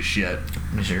gives a shit?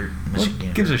 Michigander.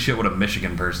 Who gives a shit what a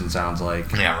Michigan person sounds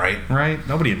like? Yeah, right. Right?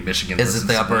 Nobody in Michigan Is it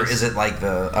the upper? Is it like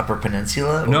the Upper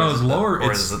Peninsula? No, it's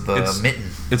lower. Is it the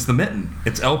Mitten? It's the Mitten.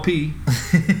 It's LP.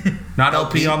 Not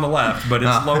LP on the left, but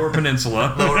it's Lower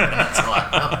Peninsula. Lower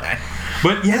Peninsula. Okay.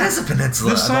 But yeah, it is a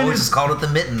peninsula. I've always just called it the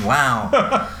Mitten.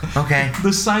 Wow. Okay.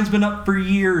 This sign's been up for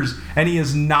years, and he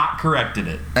has not corrected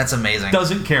it. That's amazing.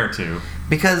 Doesn't care to.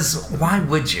 Because why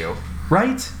would you?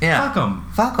 Right? Yeah. Fuck him.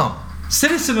 Fuck him.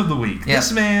 Citizen of the Week. Yep.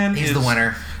 This man He's the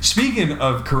winner. Speaking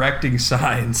of correcting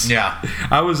signs. Yeah.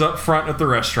 I was up front at the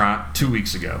restaurant 2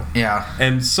 weeks ago. Yeah.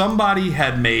 And somebody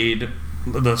had made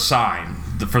the sign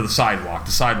for the sidewalk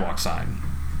sign.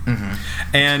 Mm-hmm.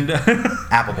 And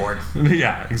Apple board.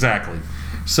 Yeah, exactly.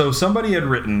 So somebody had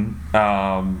written,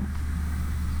 "Come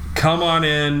on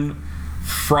in,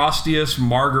 frostiest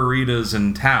margaritas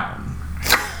in town."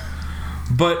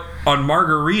 But on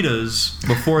margaritas,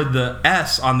 before the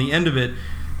S on the end of it,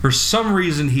 for some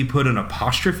reason he put an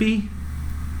apostrophe.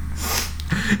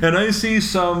 And I see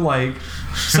some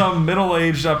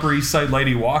middle-aged Upper East Side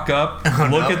lady walk up,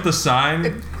 look at the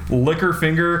sign, lick her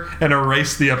finger, and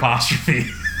erase the apostrophe.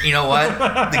 You know what?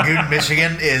 The Goon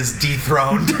Michigan is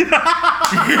dethroned.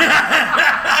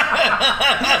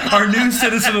 Our new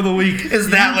Citizen of the Week is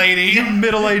that lady. You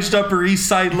middle-aged Upper East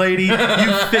Side lady.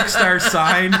 You fixed our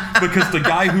sign because the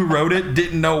guy who wrote it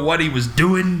didn't know what he was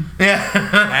doing. Yeah.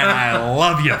 And I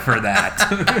love you for that.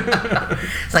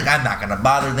 It's like, I'm not going to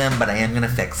bother them, but I am going to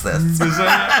fix this.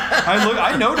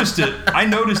 I noticed it. I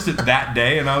noticed it that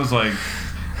day, and I was like,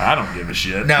 I don't give a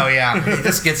shit. No, yeah. It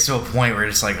just gets to a point where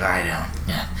it's like, I don't.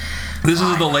 Yeah. This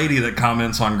is the lady that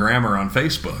comments on grammar on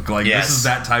Facebook. Like, yes. This is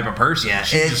that type of person. Yeah,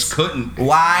 she just couldn't.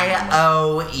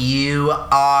 Y-O-U-R.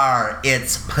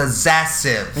 It's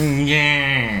possessive.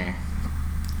 Yeah.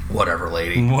 Whatever,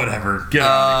 lady. Whatever. Get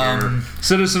out of here.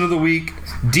 Citizen of the Week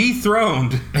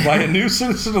dethroned by a new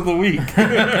Citizen of the Week.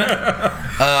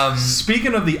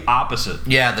 Speaking of the opposite.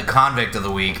 Yeah, the convict of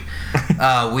the week.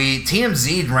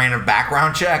 TMZ ran a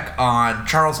background check on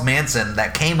Charles Manson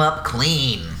that came up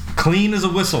clean. Clean as a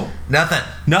whistle. Nothing.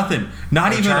 Not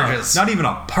No even charges. not even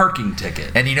a parking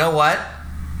ticket. And you know what?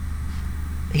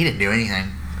 He didn't do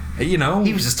anything. You know,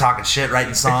 he was just talking shit,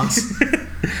 writing songs.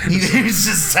 He's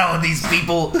just telling these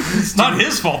people. It's not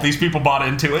his fault these people bought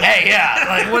into it. Hey, yeah,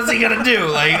 like, what's he gonna do?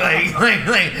 Like,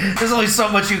 there's only so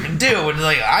much you can do. And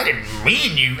like, I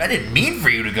didn't mean for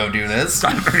you to go do this.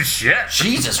 Shit.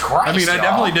 Jesus Christ. I mean, I y'all.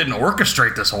 definitely didn't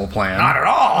orchestrate this whole plan. Not at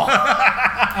all.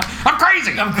 I'm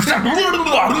crazy. I'm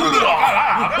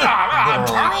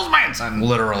Charles Manson.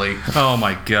 Literally. Oh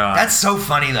my god. That's so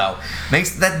funny though.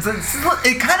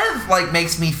 It kind of like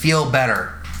makes me feel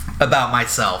better about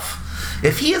myself.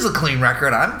 If he has a clean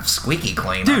record, I'm squeaky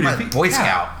clean. Dude, I'm a Boy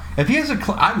Scout. If he has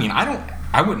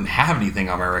I wouldn't have anything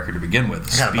on my record to begin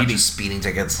with. I got a bunch of speeding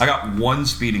tickets. I got one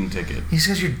speeding ticket. It's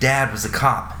because your dad was a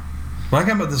cop. But I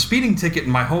got the speeding ticket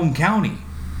in my home county.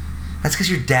 That's because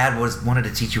your dad wanted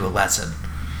to teach you a lesson.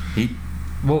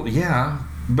 Well, yeah,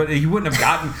 but he wouldn't have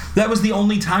gotten. That was the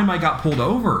only time I got pulled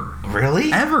over.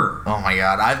 Really? Ever. Oh my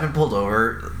god, I've been pulled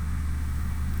over.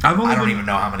 I don't even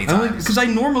know how many times. Because I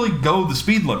normally go the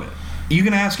speed limit. You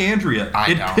can ask Andrea.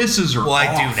 I it know. pisses her off. Well,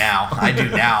 I do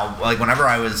now. Like whenever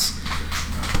I was,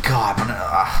 God,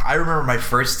 I remember my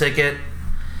first ticket,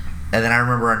 and then I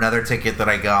remember another ticket that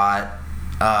I got.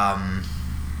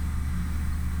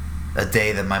 A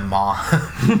day that my mom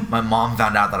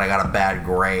found out that I got a bad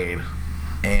grade,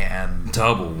 and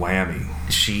double whammy.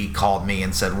 She called me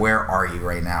and said, "Where are you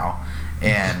right now?"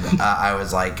 And I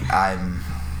was like, "I'm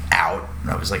out."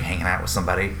 I was like hanging out with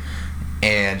somebody,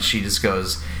 and she just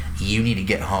goes, "You need to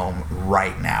get home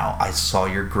right now. I saw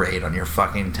your grade on your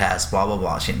fucking test, blah blah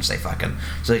blah." She didn't say fucking.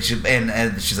 So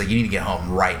and she's like, "You need to get home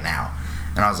right now."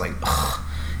 And I was like, ugh.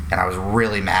 And I was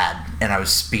really mad, and I was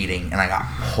speeding, and I got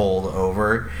pulled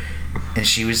over, and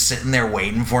she was sitting there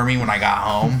waiting for me when I got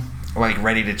home, like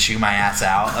ready to chew my ass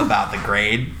out about the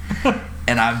grade.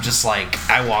 And I'm just like,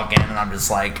 I walk in and I'm just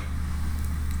like,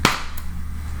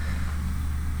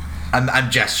 I'm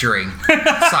gesturing,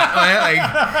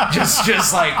 like just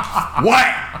like what?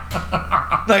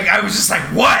 Like I was just like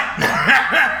what?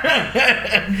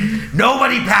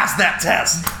 Nobody passed that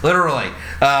test, literally.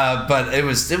 But it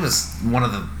was one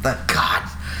of God.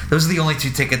 Those are the only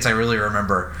 2 tickets I really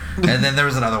remember. And then there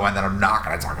was another one that I'm not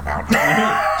going to talk about.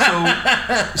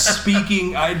 So,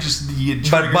 speaking,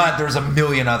 But there's a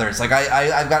million others. Like,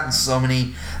 I've gotten so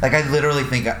many... Like, I literally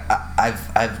think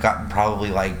I've gotten probably,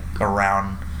 like,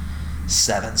 around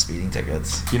 7 speeding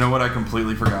tickets. You know what I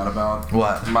completely forgot about?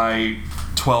 What? My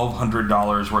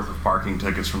 $1,200 worth of parking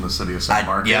tickets from the city of San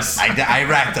Marcos. Yes, I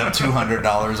racked up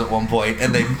 $200 at one point,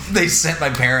 and they sent my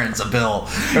parents a bill,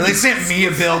 or they sent me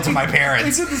a bill to my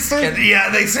parents. They did the same. And, yeah,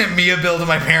 they sent me a bill to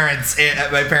my parents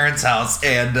at my parents' house,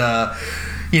 and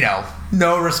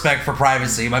no respect for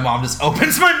privacy. My mom just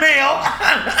opens my mail,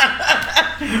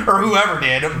 or whoever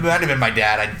did. It might have been my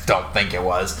dad. I don't think it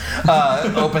was.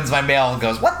 Opens my mail and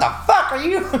goes, "What the fuck are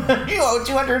you? You owe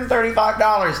 $235."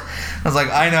 I was like,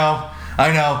 I know. I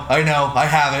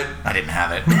have it. I didn't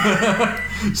have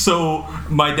it. So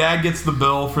my dad gets the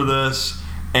bill for this,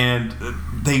 and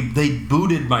they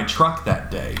booted my truck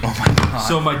that day. Oh my god.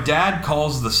 So my dad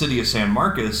calls the city of San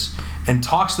Marcos and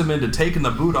talks them into taking the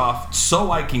boot off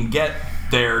so I can get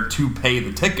there to pay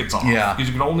the tickets off. Yeah. Because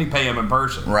you can only pay them in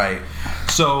person. Right.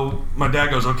 So my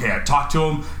dad goes, okay, I talked to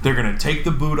them. They're going to take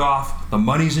the boot off. The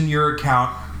money's in your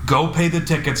account. Go pay the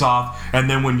tickets off. And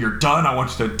then when you're done, I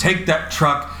want you to take that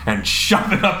truck and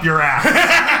shove it up your ass.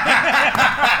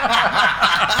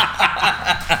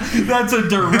 That's a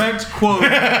direct quote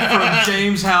from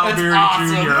James Halberry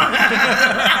Jr.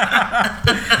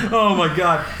 Oh my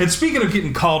god. And speaking of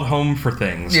getting called home for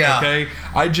things, okay?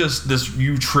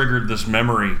 You triggered this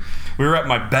memory. We were at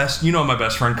my best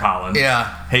friend Colin.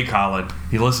 Yeah. Hey Colin,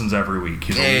 he listens every week.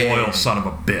 He's a loyal son of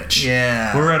a bitch.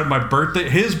 Yeah. We were at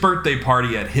his birthday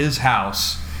party at his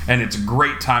house, and it's a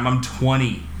great time. I'm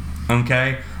 20.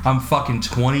 Okay? I'm fucking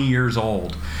 20 years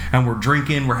old. And we're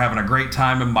drinking, we're having a great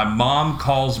time, and my mom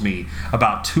calls me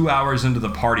about 2 hours into the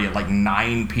party at like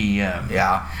 9 p.m.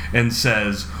 Yeah. And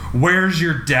says, "Where's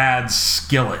your dad's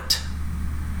skillet?"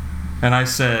 And I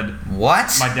said,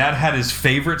 "What?" My dad had his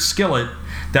favorite skillet.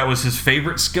 That was his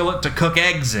favorite skillet to cook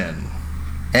eggs in.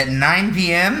 At 9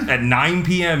 p.m.? At 9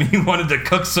 p.m., he wanted to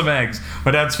cook some eggs.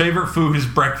 My dad's favorite food is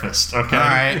breakfast, okay? All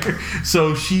right.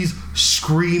 So she's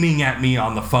screaming at me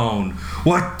on the phone.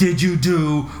 "What did you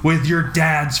do with your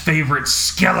dad's favorite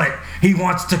skillet? He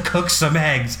wants to cook some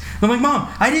eggs." I'm like, "Mom,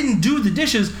 I didn't do the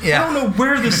dishes. Yeah. I don't know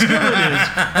where the skillet is."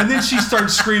 And then she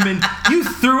starts screaming, "You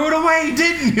threw it away,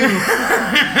 didn't you?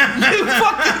 You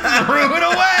fucking threw it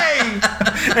away."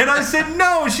 And I said,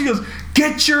 "No." She goes,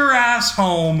 "Get your ass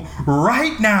home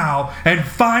right now and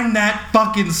find that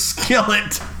fucking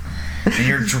skillet." And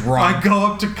you're drunk. I go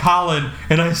up to Colin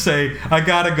and I say, I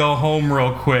gotta go home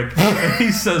real quick. And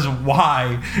he says,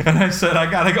 why? And I said, I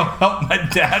gotta go help my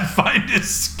dad find his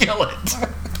skillet.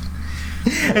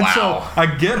 And so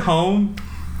I get home.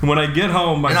 When I get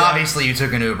home, and obviously you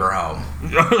took an Uber home.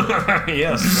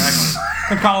 Yes, exactly.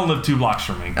 And Colin lived 2 blocks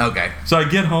from me. Okay. So I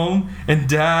get home, and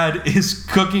Dad is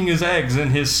cooking his eggs in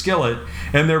his skillet,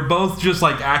 and they're both just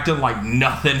like acting like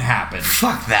nothing happened.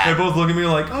 Fuck that. They both look at me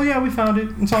like, oh yeah, we found it.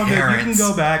 It's all good. You can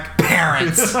go back.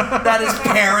 Parents. That is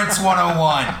Parents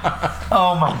 101.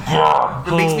 Oh my God.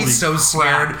 It makes me so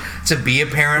scared to be a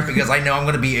parent because I know I'm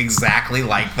going to be exactly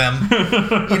like them.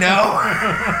 You know?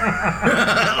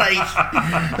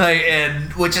 like,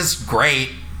 and which is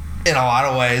great in a lot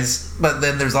of ways, but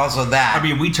then there's also that. I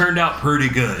mean, we turned out pretty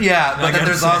good. Yeah, but then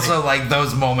there's also like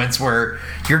those moments where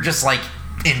you're just like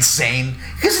insane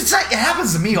because it's like it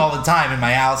happens to me all the time in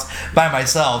my house by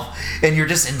myself, and you're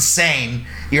just insane.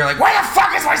 You're like, why the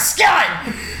fuck is my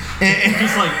skillet?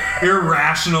 Just like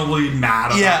irrationally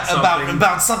mad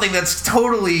about something that's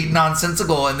totally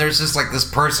nonsensical, and there's just like this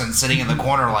person sitting in the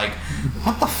corner like,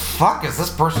 what the fuck is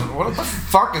this person? What the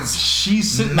fuck is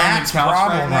she's sitting Matt's on the couch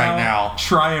problem right now?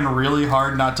 Trying really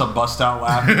hard not to bust out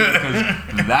laughing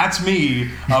because that's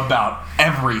me about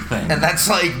everything. And that's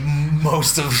like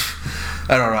most of.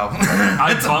 I don't know.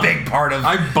 That's a big part of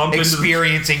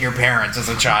experiencing your parents as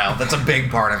a child. That's a big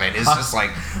part of it. It's just like,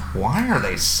 why are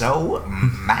they so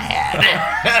mad?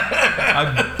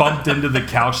 I bumped into the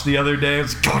couch the other day.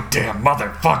 It's goddamn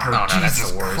motherfucker. Oh, no, Jesus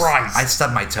that's the worst. Christ. I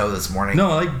stubbed my toe this morning.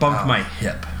 No, I bumped my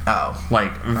hip. Oh.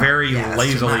 Like, very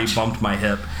lazily bumped my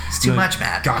hip. It's too much,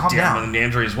 Matt. Goddamn. And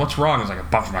Andrea's, what's wrong? I was like, I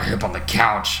bumped my hip on the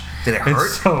couch. Did it hurt? And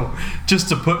so, just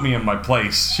to put me in my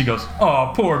place, she goes,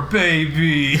 oh, poor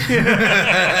baby. And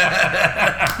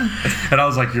I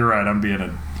was like, you're right, I'm being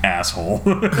an asshole.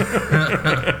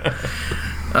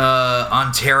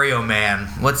 Ontario Man.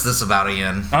 What's this about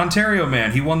again? Ontario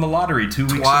Man. He won the lottery 2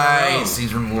 weeks in a row. Twice.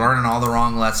 He's been learning all the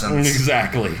wrong lessons.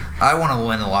 Exactly. I want to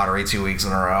win the lottery 2 weeks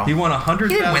in a row. He won $100,000.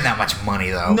 He didn't win that much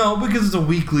money, though. No, because it's a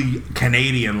weekly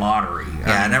Canadian lottery.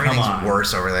 Yeah, and everything's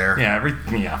worse over there.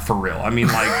 Yeah, for real. I mean,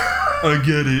 like, I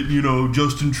get it. You know,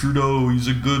 Justin Trudeau, he's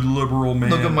a good liberal man.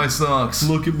 Look at my socks.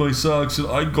 Look at my socks.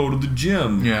 I'd go to the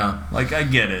gym. Yeah. Like, I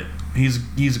get it.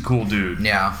 He's a cool dude.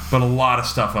 Yeah. But a lot of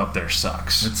stuff up there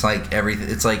sucks. It's like everything.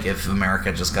 It's like if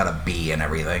America just got a B in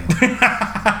everything. We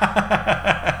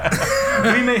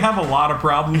may have a lot of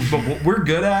problems, but what we're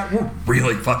good at, we're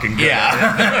really fucking good at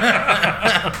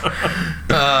it.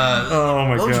 Oh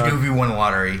my God. What would you do if you won the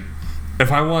lottery?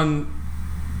 If I won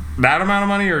that amount of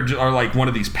money, or like one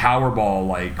of these Powerball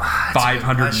like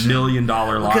 $500 million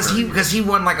lotteries? Because he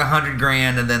won like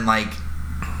 $100,000 and then like.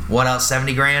 What else?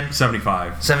 70 grand?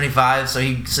 75. 75. So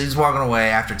he's walking away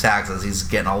after taxes. He's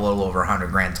getting a little over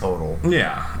 100 grand total.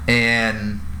 Yeah.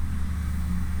 And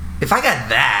if I got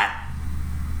that,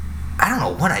 I don't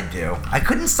know what I'd do. I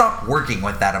couldn't stop working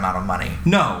with that amount of money.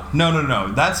 No.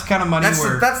 That's the kind of money that's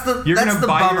the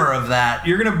bummer of that.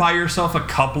 You're gonna buy yourself a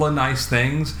couple of nice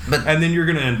things, and then you're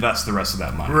gonna invest the rest of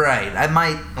that money. Right. I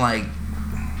might like.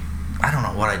 I don't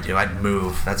know what I'd do. I'd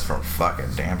move. That's for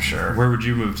fucking damn sure. Where would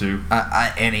you move to?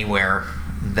 Anywhere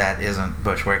that isn't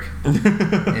Bushwick in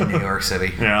New York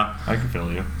City. Yeah, I can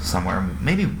feel you. Somewhere.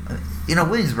 Maybe,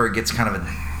 Williamsburg gets kind of a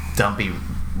dumpy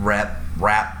rap,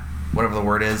 whatever the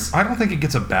word is. I don't think it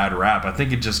gets a bad rap. I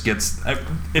think it just gets...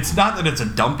 It's not that it's a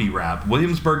dumpy rap.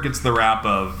 Williamsburg gets the rap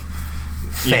of...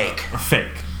 Fake.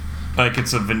 Fake. Like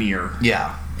it's a veneer.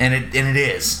 Yeah, and it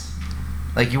is.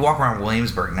 Like, you walk around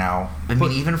Williamsburg now. I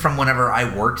mean, even from whenever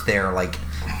I worked there, like,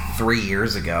 3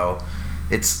 years ago,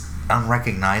 it's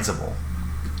unrecognizable.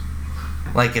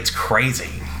 Like, it's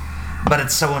crazy. But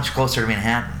it's so much closer to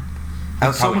Manhattan.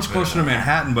 It's so much closer to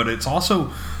Manhattan, but it's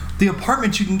also... The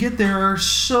apartments you can get there are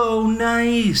so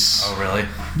nice. Oh, really?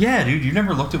 Yeah, dude. You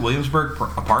never looked at Williamsburg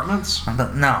apartments?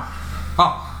 No.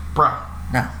 Oh, bro.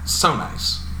 No. So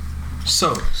nice.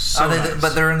 So nice.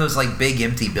 But they're in those, like, big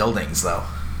empty buildings, though.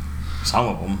 Some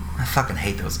of them. I fucking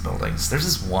hate those buildings. There's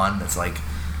this one that's like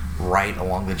right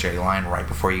along the J line, right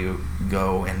before you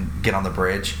go and get on the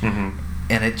bridge. Mm-hmm.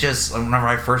 And it just, whenever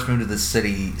I first moved to this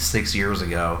city 6 years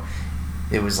ago,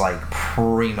 it was like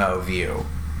primo view.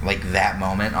 Like that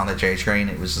moment on the J train,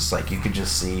 it was just like you could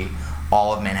just see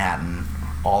all of Manhattan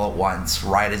all at once,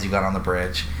 right as you got on the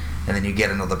bridge. And then you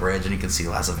get into the bridge and you can see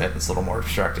less of it. It's a little more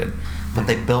obstructed. But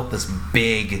they built this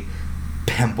big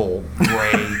pimple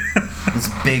gray this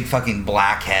big fucking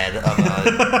blackhead of a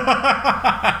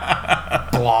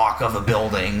block of a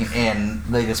building, and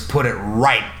they just put it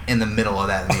right in the middle of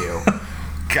that view.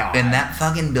 God. And that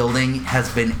fucking building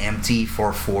has been empty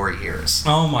for 4 years.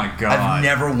 Oh my God. I've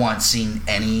never once seen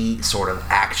any sort of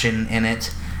action in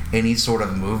it, any sort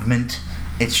of movement.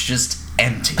 It's just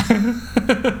empty.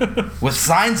 With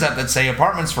signs up that say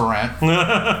apartments for rent.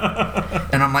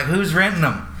 And I'm like, who's renting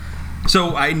them?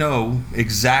 So I know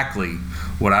exactly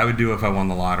what I would do if I won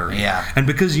the lottery. Yeah. And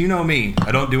because you know me,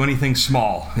 I don't do anything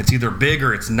small. It's either big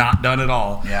or it's not done at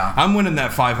all. Yeah. I'm winning that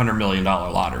 $500 million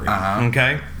lottery. Uh-huh.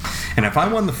 Okay? And if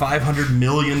I won the $500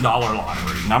 million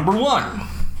lottery, number one,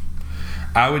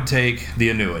 I would take the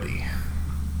annuity.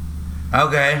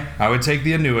 Okay. I would take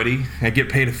the annuity. I'd get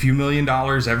paid a few $1 million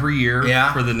every year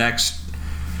for the next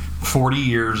 40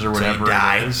 years or whatever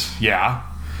it is. Yeah.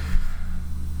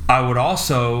 I would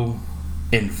also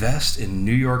invest in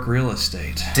New York real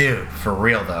estate. Dude, for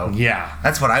real though. Yeah.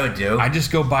 That's what I would do. I just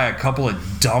go buy a couple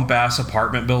of dump-ass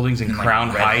apartment buildings in Crown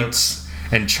Heights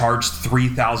and charge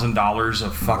 $3,000 a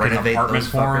fucking Renovate apartment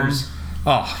those for them. fuckers.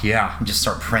 Oh, yeah. Just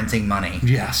start printing money.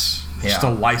 Yes. Just a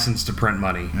license to print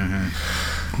money. Mm-hmm.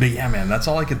 But yeah, man, that's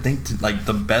all I could think to, like,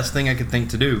 the best thing I could think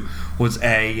to do was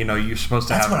you're supposed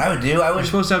to That's have... what I would do. You're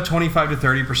supposed to have 25 to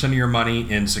 30% of your money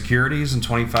in securities and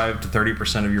 25 to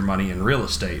 30% of your money in real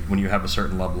estate when you have a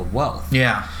certain level of wealth.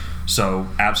 Yeah. So,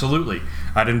 absolutely.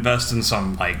 I'd invest in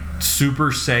some, like,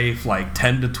 super safe, like,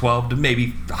 10 to 12 to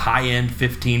maybe high-end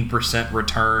 15%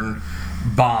 return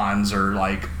bonds or,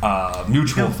 like,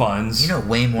 mutual funds. You know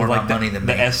way more like about money than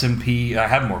me. The S&P. I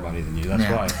have more money than you. That's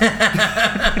why.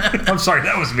 I'm sorry.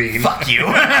 That was mean. Fuck you.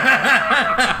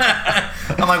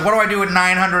 I'm like, what do I do with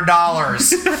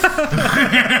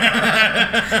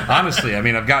 $900? Honestly, I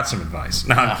mean, I've got some advice.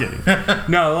 No, I'm kidding.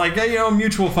 No, like, a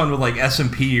mutual fund with like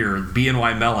S&P or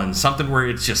BNY Mellon, something where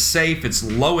it's just safe, it's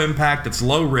low impact, it's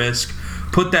low risk.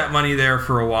 Put that money there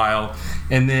for a while,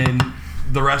 and then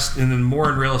the rest, and then more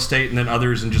in real estate, and then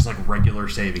others in just like regular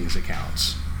savings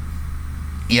accounts.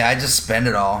 Yeah, I'd just spend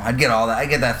it all. I'd get all that. I'd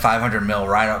get that $500 million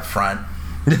right up front.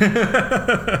 I'd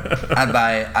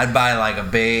buy like a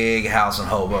big house in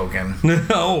Hoboken.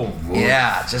 Oh, boy.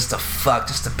 Yeah, just to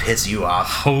piss you off.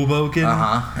 Hoboken?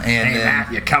 Uh-huh. And hey,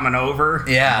 Matt, you coming over?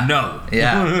 Yeah. No.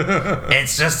 Yeah.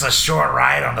 It's just a short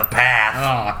ride on the path.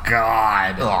 Oh,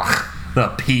 God. Ugh. The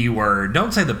P word.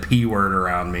 Don't say the P word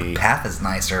around me. Path is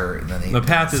nicer than the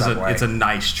Path is subway. it's a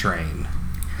nice train.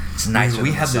 It's nicer. We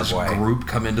than had the this subway. group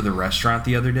come into the restaurant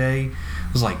the other day. It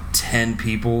was like 10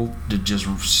 people that just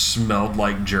smelled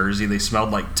like Jersey. They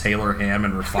smelled like Taylor Ham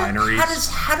and refineries.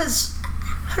 How do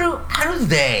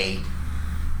they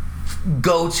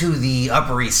go to the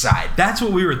Upper East Side? That's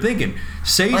what we were thinking.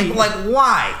 Sadie, like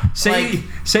why?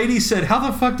 Sadie said, "How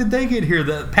the fuck did they get here?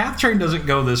 The Path train doesn't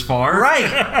go this far."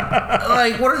 Right.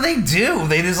 Like, what do?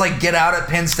 They just like get out at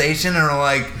Penn Station and are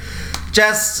like,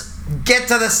 just get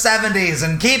to the 70s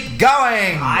and keep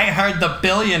going. I heard the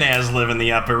billionaires live in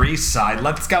the Upper East Side.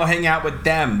 Let's go hang out with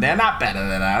them. They're not better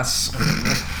than us.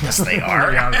 Yes, they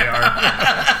are. Yeah, they are.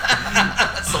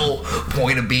 That's the whole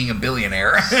point of being a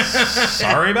billionaire.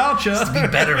 Sorry about you. To be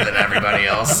better than everybody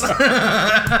else.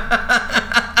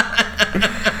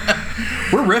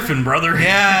 We're riffing, brother.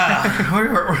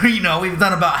 Yeah. We've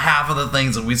done about half of the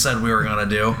things that we said we were going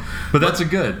to do. But that's a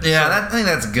good. Yeah, I think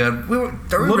that's good.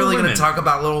 Are we really going to talk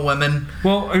about Little Women?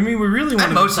 Well, I mean, we really want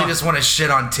to. I mostly just want to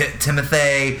shit on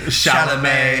Timothée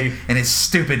Chalamet and his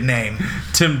stupid name.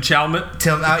 Tim Chalmette?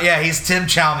 He's Tim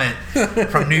Chalmette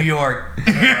from New York.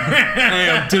 Hey,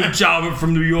 I'm Tim Chalmette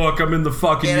from New York. I'm in the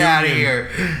fucking Get union. out of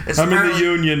here. I'm in the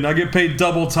union. I get paid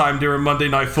double time during Monday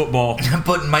Night Football. I'm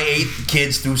putting my 8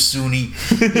 kids through SUNY.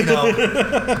 They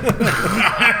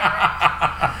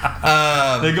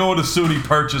go into SUNY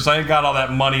Purchase. I ain't got all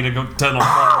that money to go to the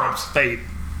far upstate.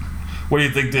 What do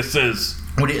you think this is?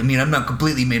 What do you mean? I'm not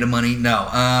completely made of money. No.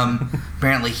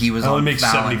 Apparently he was on only makes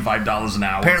Fallon. $75 an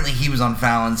hour. Apparently he was on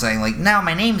Fallon saying like, "No,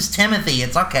 my name's Timothy.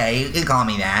 It's okay. You can call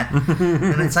me that."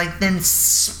 And it's like, then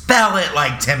spell it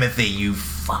like Timothy, you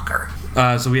fucker.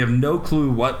 So we have no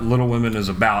clue what Little Women is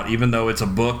about, even though it's a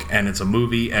book and it's a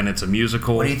movie and it's a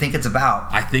musical. What do you think it's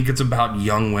about? I think it's about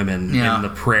young women in the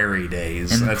prairie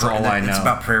days. That's all I know. It's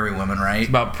about prairie women, right? It's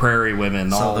about prairie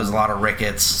women. So there's a lot of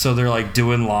rickets. So they're like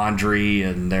doing laundry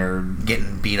and they're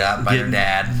getting beat up by their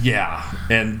dad. Yeah,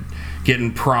 and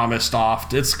getting promised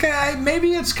off.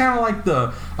 Maybe it's kind of like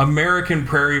the American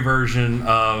prairie version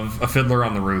of A Fiddler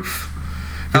on the Roof.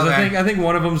 Because I think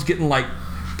one of them's getting like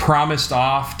promised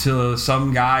off to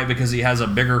some guy because he has a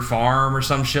bigger farm or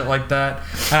some shit like that.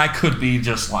 And I could be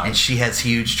just like... And she has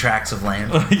huge tracts of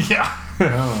land. Yeah.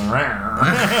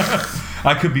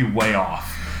 I could be way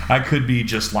off. I could be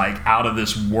just like out of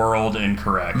this world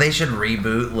incorrect. They should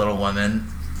reboot Little Women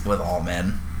with all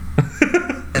men.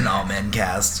 And all men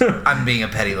cast. I'm being a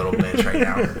petty little bitch right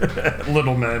now.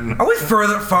 Little men. Are we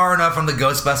far enough from the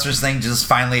Ghostbusters thing to just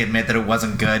finally admit that it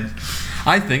wasn't good?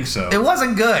 I think so. It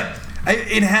wasn't good.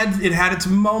 It had its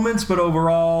moments, but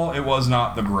overall, it was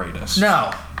not the greatest.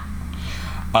 No.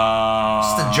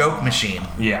 Just a joke machine.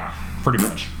 Yeah, pretty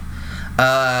much.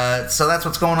 So that's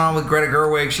what's going on with Greta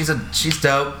Gerwig. She's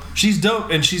dope. She's dope,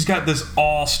 and she's got this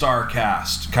all-star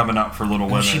cast coming up for Little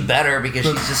Women. She better, because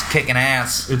she's just kicking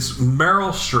ass. It's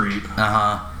Meryl Streep.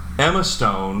 Emma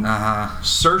Stone.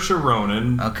 Saoirse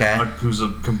Ronan. Okay. Who's a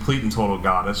complete and total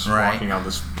goddess walking on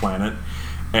this planet,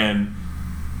 and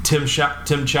Tim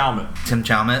Chalmette. Tim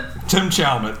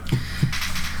Chalmette.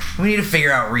 We need to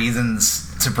figure out reasons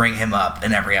to bring him up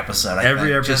in every episode.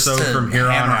 Every episode just from here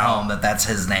on out. Home that's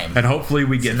his name. And hopefully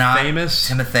we get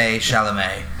famous. Timothée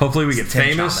Chalamet. Hopefully we get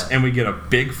famous and we get a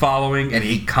big following and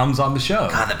he comes on the show.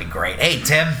 God, that'd be great. Hey,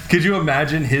 Tim. Could you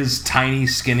imagine his tiny,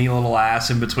 skinny little ass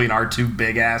in between our two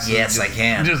big asses? Yes, I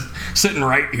can. Just sitting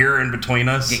right here in between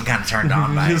us. Getting kind of turned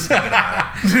on by it.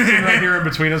 Sitting right here in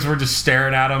between us. We're just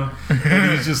staring at him.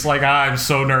 And he's just like, I'm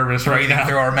so nervous right now. Breathing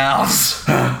through our mouths.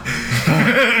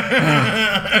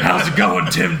 How's it going,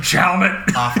 Tim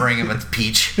Chalmette? Offering him a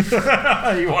peach. He comes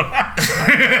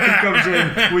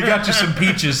in. We got you some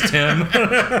peaches, Tim.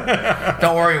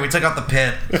 Don't worry, we took out the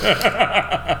pit.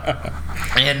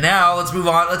 And now let's move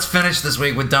on. Let's finish this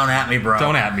week with Don't At Me, Bro.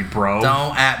 Don't at me, bro.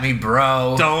 Don't at me,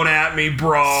 bro. Don't at me,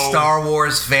 bro. Star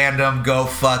Wars fandom, go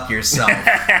fuck yourself.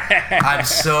 I'm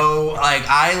so,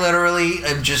 I literally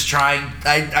am just trying.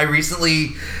 I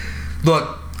recently,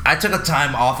 look, I took a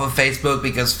time off of Facebook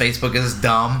because Facebook is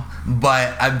dumb,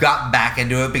 but I've gotten back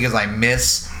into it because I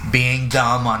miss being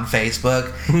dumb on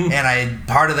Facebook. And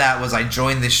part of that was I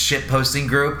joined this shit posting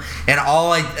group, and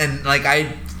I've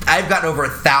gotten over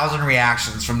 1,000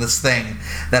 reactions from this thing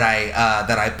that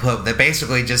I put that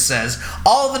basically just says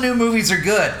all the new movies are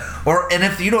good, and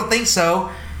if you don't think so,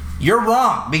 you're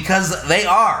wrong, because they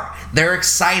are. They're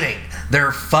exciting.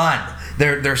 They're fun.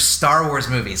 They're Star Wars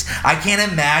movies. I can't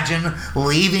imagine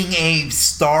leaving a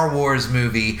Star Wars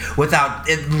movie without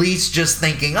at least just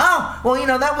thinking, oh,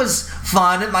 well, that was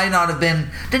fun. It might not have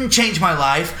didn't change my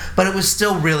life, but it was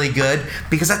still really good,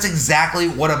 because that's exactly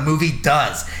what a movie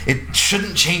does. It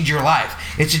shouldn't change your life.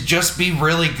 It should just be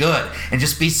really good and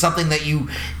just be something that you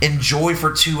enjoy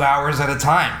for 2 hours at a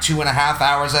time, 2.5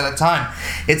 hours at a time.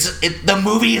 The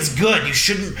movie is good. You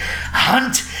shouldn't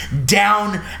hunt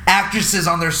down actresses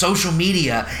on their social media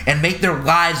and make their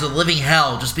lives a living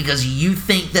hell just because you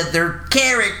think that their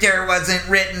character wasn't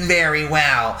written very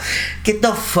well. Get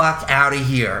the fuck out of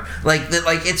here.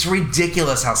 It's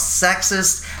ridiculous how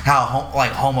sexist, how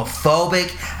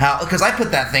homophobic, because I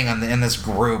put that thing in this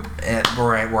group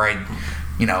where I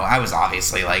was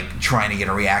obviously trying to get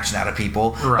a reaction out of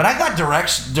people, right. But I got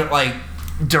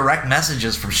direct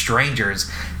messages from strangers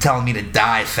telling me to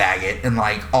die, faggot, and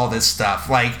all this stuff,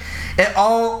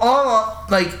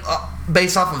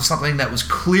 based off of something that was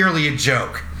clearly a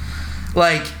joke.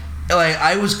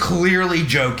 I was clearly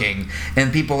joking,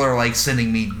 and people are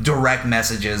sending me direct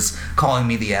messages calling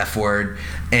me the F word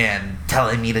and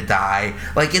telling me to die.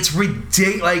 It's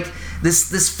ridiculous.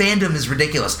 This fandom is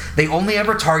ridiculous. They only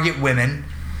ever target women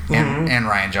and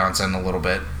Rian Johnson a little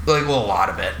bit, a lot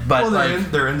of it. But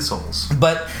they're insults.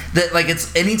 But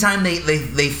it's anytime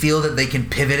they feel that they can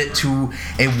pivot it to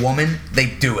a woman, they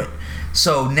do it.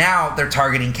 So now they're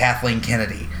targeting Kathleen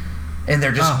Kennedy, and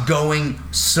they're just going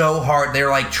so hard.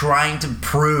 They're trying to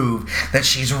prove that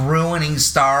she's ruining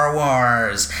Star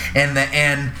Wars. And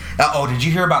did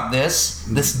you hear about this?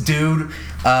 This dude.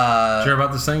 Did you hear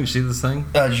about this thing? You see this thing?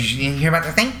 Did you hear about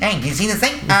the thing? Hey, did you see this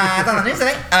thing? It's on the news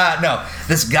today. No,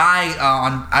 this guy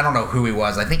I don't know who he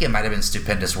was. I think it might have been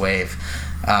Stupendous Wave,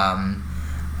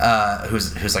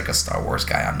 who's a Star Wars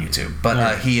guy on YouTube.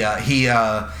 But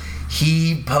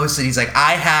he posted, he's like,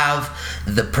 I have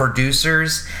the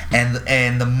producers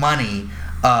and the money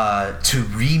to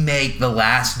remake The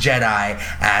Last Jedi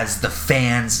as the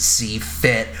fans see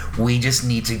fit. We just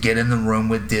need to get in the room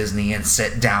with Disney and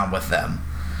sit down with them.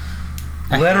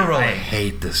 Literally. I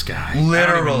hate this guy. Literally. I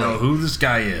don't even know who this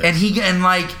guy is. And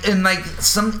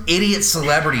some idiot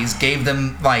celebrities gave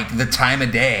them the time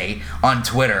of day on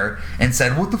Twitter and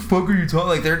said, what the fuck are you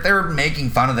talking? They're making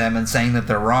fun of them and saying that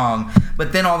they're wrong.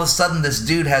 But then all of a sudden this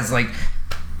dude has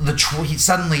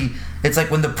it's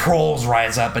like when the Proles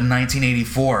rise up in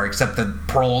 1984, except the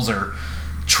Proles are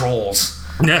trolls.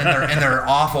 and they're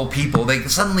awful people. They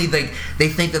suddenly they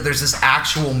think that there's this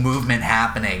actual movement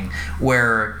happening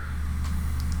where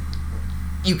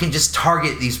you can just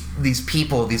target these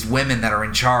people, these women that are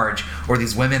in charge, or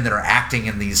these women that are acting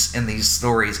in these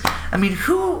stories. I mean,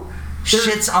 who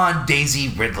shits on Daisy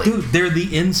Ridley. Dude, they're the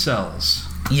incels.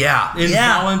 Yeah.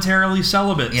 Involuntarily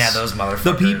celibates. Yeah, those motherfuckers.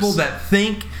 The people that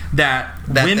think that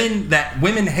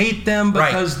women hate them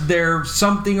because they're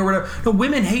something or whatever. No,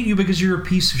 women hate you because you're a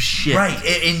piece of shit. Right,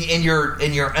 and you're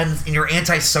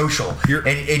antisocial,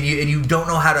 and you don't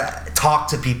know how to talk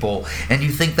to people, and you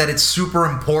think that it's super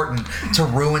important to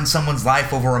ruin someone's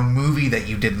life over a movie that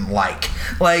you didn't like.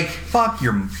 Like, fuck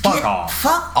off.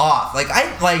 Fuck off. Like,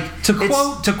 I like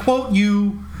to quote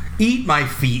you. Eat my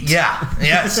feet. Yeah.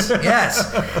 Yes.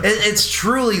 It's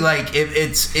truly like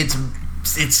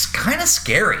it's kind of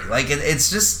scary. Like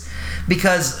it's just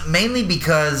mainly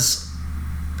because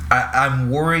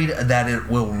I'm worried that it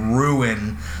will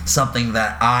ruin something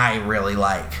that I really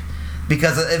like.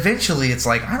 Because eventually it's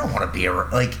like I don't want to be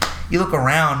like you look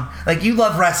around like you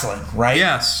love wrestling, right?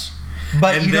 Yes.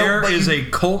 But there is a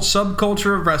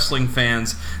subculture of wrestling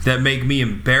fans that make me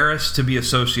embarrassed to be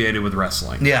associated with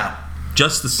wrestling. Yeah.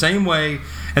 Just the same way,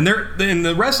 and they're in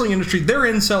the wrestling industry, they're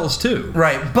incels too.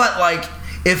 Right, but like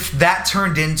if that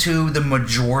turned into the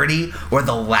majority or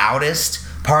the loudest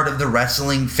part of the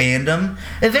wrestling fandom,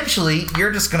 eventually you're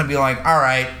just gonna be like, all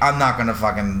right, I'm not gonna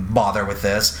fucking bother with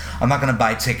this. I'm not gonna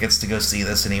buy tickets to go see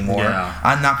this anymore. Yeah.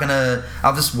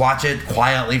 I'll just watch it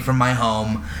quietly from my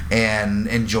home and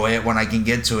enjoy it when I can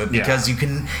get to it because you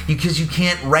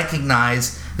can't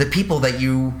recognize the people that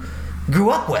you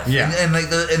grew up with, and like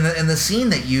the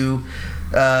scene that you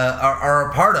are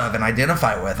a part of and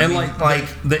identify with. And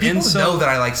the people incel know that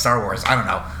I like Star Wars. I don't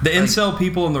know. The incel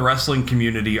people in the wrestling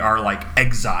community are like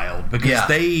exiled because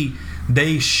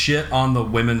they shit on the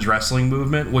women's wrestling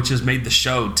movement, which has made the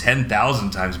show 10,000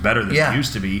 times better than it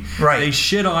used to be. Right. They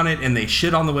shit on it and they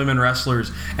shit on the women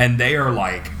wrestlers, and they are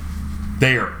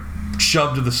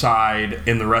shoved to the side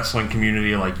in the wrestling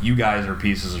community like you guys are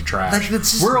pieces of trash. Like,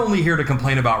 we're only here to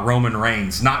complain about Roman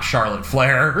Reigns, not Charlotte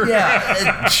Flair.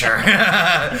 Yeah, sure.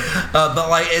 But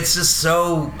like it's just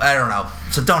so I don't know.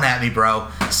 So don't at me, bro.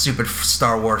 Stupid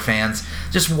Star Wars fans.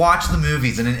 Just watch the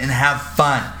movies and have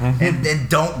fun and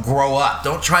don't grow up.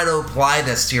 Don't try to apply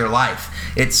this to your life.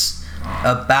 It's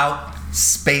about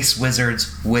space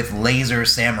wizards with laser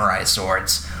samurai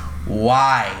swords.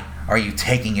 Why are you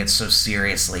taking it so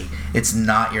seriously? It's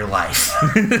not your life.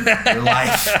 Your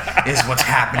life is what's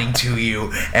happening to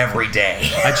you every day.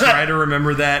 I try to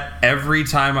remember that every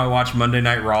time I watch Monday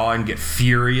Night Raw and get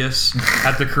furious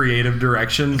at the creative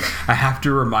direction. I have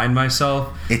to remind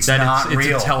myself it's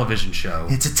real. It's a television show.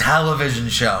 It's a television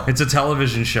show. It's a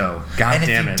television show. God damn it.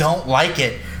 And if you don't like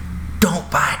it,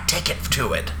 don't buy a ticket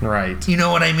to it. Right. You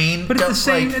know what I mean? But at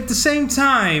the same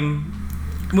time,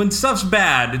 when stuff's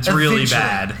bad, it's really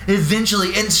bad. Eventually,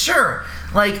 and sure,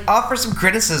 like offer some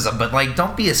criticism, but like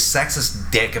don't be a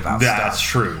sexist dick about stuff. That's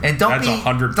true. And don't be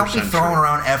 100% throwing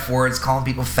around F words, calling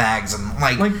people fags, and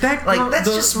that's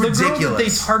just ridiculous. The girl that they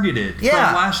targeted from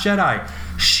Last Jedi,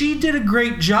 she did a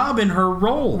great job in her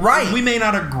role. Right. We may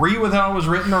not agree with how it was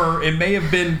written, or it may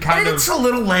have been it's a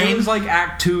little lame. It was like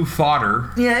Act 2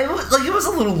 fodder. Yeah, it was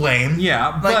a little lame.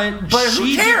 Yeah, but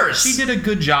who cares? She did a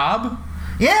good job.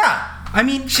 Yeah. I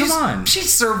mean, come on. She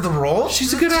served the role.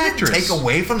 She's a good actress. Didn't take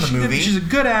away from the movie. She's a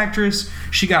good actress.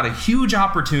 She got a huge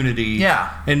opportunity.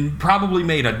 Yeah. And probably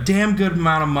made a damn good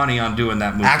amount of money on doing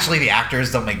that movie. Actually, the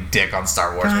actors don't make dick on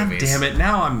Star Wars movies. Damn it.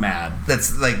 Now I'm mad.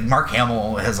 That's like Mark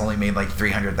Hamill has only made like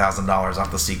 $300,000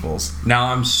 off the sequels.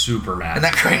 Now I'm super mad.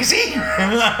 Isn't that crazy?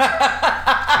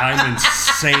 I'm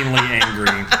insanely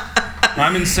angry.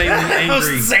 I'm insanely angry.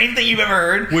 Most insane thing you've ever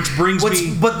heard. Which brings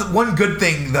me... But the one good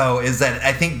thing, though, is that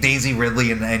I think Daisy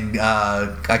Ridley and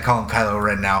I call him Kylo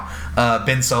Ren now,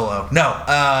 Ben Solo. No,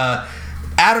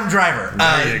 Adam Driver.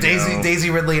 Daisy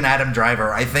Ridley and Adam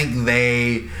Driver, I think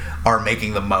they are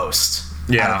making the most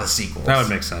out of the sequels. That would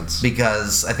make sense.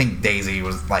 Because I think Daisy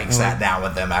was sat down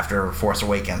with them after Force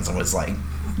Awakens and was like...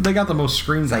 They got the most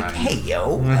screen time. Like, hey,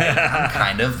 yo, I'm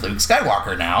kind of Luke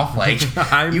Skywalker now. Like,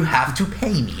 you have to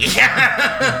pay me.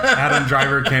 Adam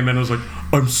Driver came in and was like,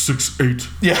 I'm 6'8".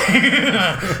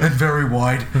 Yeah. And very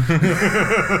wide.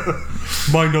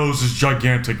 My nose is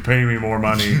gigantic. Pay me more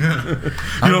money. You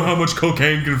know how much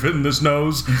cocaine can fit in this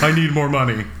nose? I need more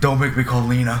money. Don't make me call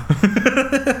Lena.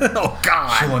 Oh,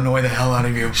 God. She'll annoy the hell out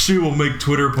of you. She will make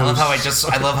Twitter posts.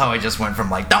 I love how I just went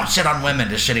from like, don't shit on women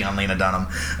to shitting on Lena Dunham.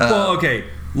 Well, okay.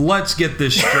 Let's get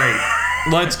this straight.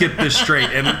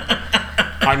 And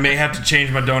I may have to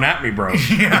change my don't at me, bro.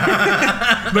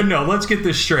 Yeah. But no, let's get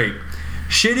this straight.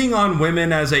 Shitting on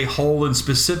women as a whole and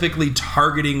specifically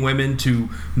targeting women to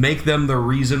make them the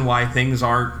reason why things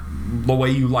aren't the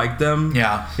way you like them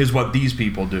is what these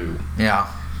people do.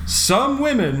 Yeah. Some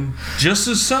women, just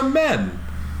as some men,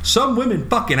 some women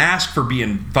fucking ask for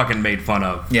being fucking made fun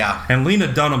of. Yeah. And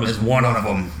Lena Dunham is one of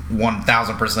them.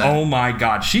 1,000%. Oh my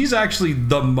God. She's actually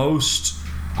the most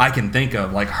I can think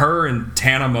of. Like her and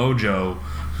Tana Mojo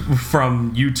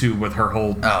from YouTube with her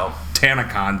whole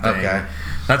TanaCon thing. Okay.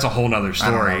 That's a whole nother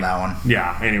story. I don't know that one.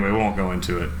 Yeah, anyway, we won't go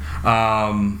into it.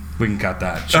 We can cut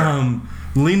that. Sure.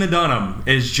 Lena Dunham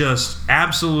is just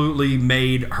absolutely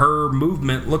made her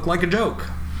movement look like a joke.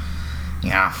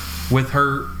 Yeah. With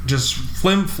her just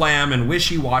flim-flam and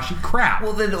wishy-washy crap.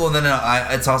 Well, then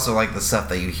it's also like the stuff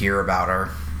that you hear about her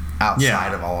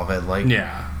outside of all of it. Like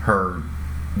her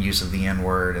use of the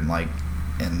N-word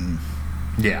and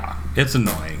yeah, it's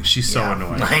annoying. She's so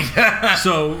annoying.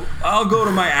 So I'll go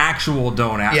to my actual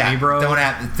don't at me, bro. Don't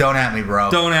at me, bro.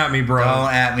 Don't at me, bro.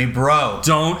 Don't at me, bro.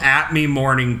 Don't at me,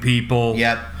 morning people.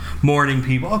 Yep. Morning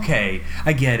people. Okay,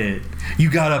 I get it.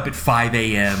 You got up at 5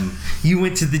 a.m. You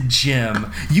went to the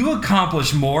gym. You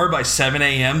accomplished more by 7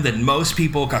 a.m. than most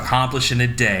people accomplish in a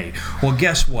day. Well,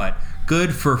 guess what?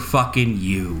 Good for fucking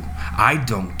you. I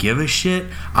don't give a shit.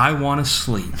 I want to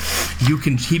sleep. You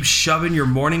can keep shoving your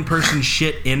morning person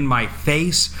shit in my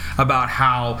face about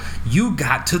how you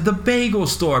got to the bagel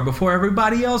store before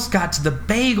everybody else got to the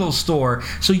bagel store.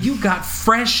 So you got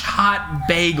fresh, hot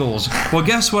bagels. Well,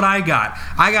 guess what I got?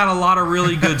 I got a lot of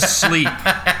really good sleep.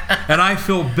 And I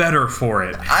feel better for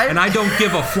it. And I don't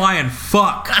give a flying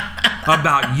fuck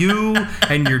about you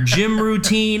and your gym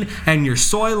routine and your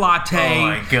soy latte. Oh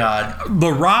my God.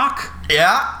 The Rock?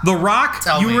 Yeah? The Rock?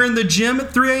 Tell me. Were in the gym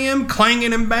at 3 a.m.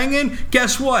 clanging and banging?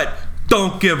 Guess what?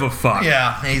 Don't give a fuck.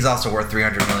 Yeah, and he's also worth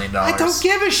 $300 million. I don't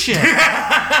give a shit.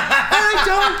 I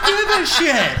don't give a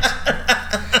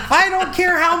shit. I don't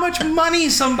care how much money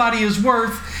somebody is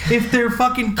worth if they're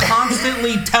fucking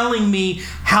constantly telling me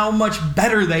how much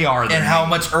better they are than and how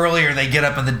much earlier they get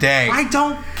up in the day. I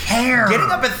don't care.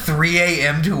 Getting up at 3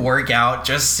 a.m. to work out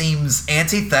just seems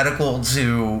antithetical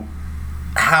to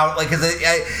how, like, cause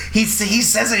he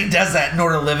says that he does that in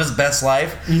order to live his best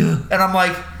life. Yeah. And I'm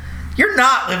like, you're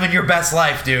not living your best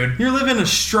life, dude. You're living a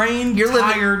strained,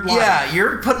 tired life. Yeah,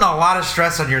 you're putting a lot of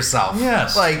stress on yourself.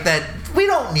 Yes. Like that, we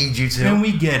don't need you to. And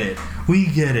we get it. We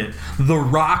get it. The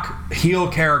Rock heel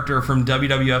character from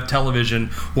WWF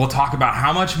television will talk about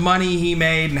how much money he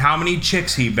made and how many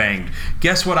chicks he banged.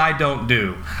 Guess what I don't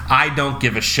do? I don't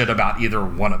give a shit about either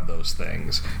one of those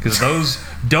things. Because those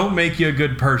don't make you a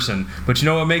good person. But you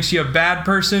know what makes you a bad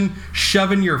person?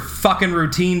 Shoving your fucking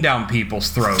routine down people's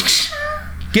throats.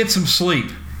 Get some sleep.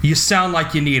 You sound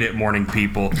like you need it, morning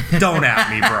people. Don't at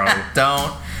me, bro.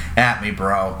 Don't at me,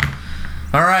 bro.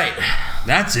 All right.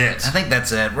 That's it. I think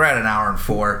that's it. We're at an hour and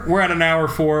 4. We're at an hour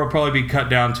 4. It'll probably be cut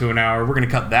down to an hour. We're going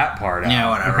to cut that part out. Yeah,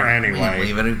 whatever. Anyway.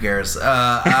 Leave it. Who cares?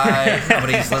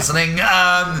 Nobody's listening. You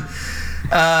got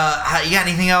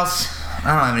anything else?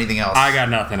 I don't have anything else. I got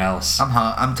nothing else.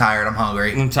 I'm tired. I'm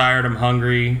hungry. I'm tired. I'm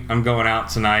hungry. I'm going out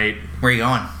tonight. Where are you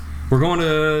going? We're going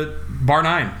to Bar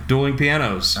 9, Dueling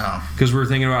Pianos. Oh. Because we're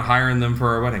thinking about hiring them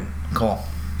for our wedding. Cool.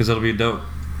 Because it'll be dope.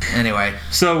 Anyway.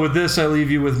 So with this, I leave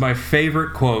you with my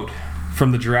favorite quote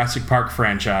from the Jurassic Park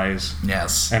franchise.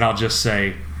 Yes. And I'll just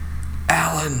say,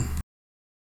 Alan,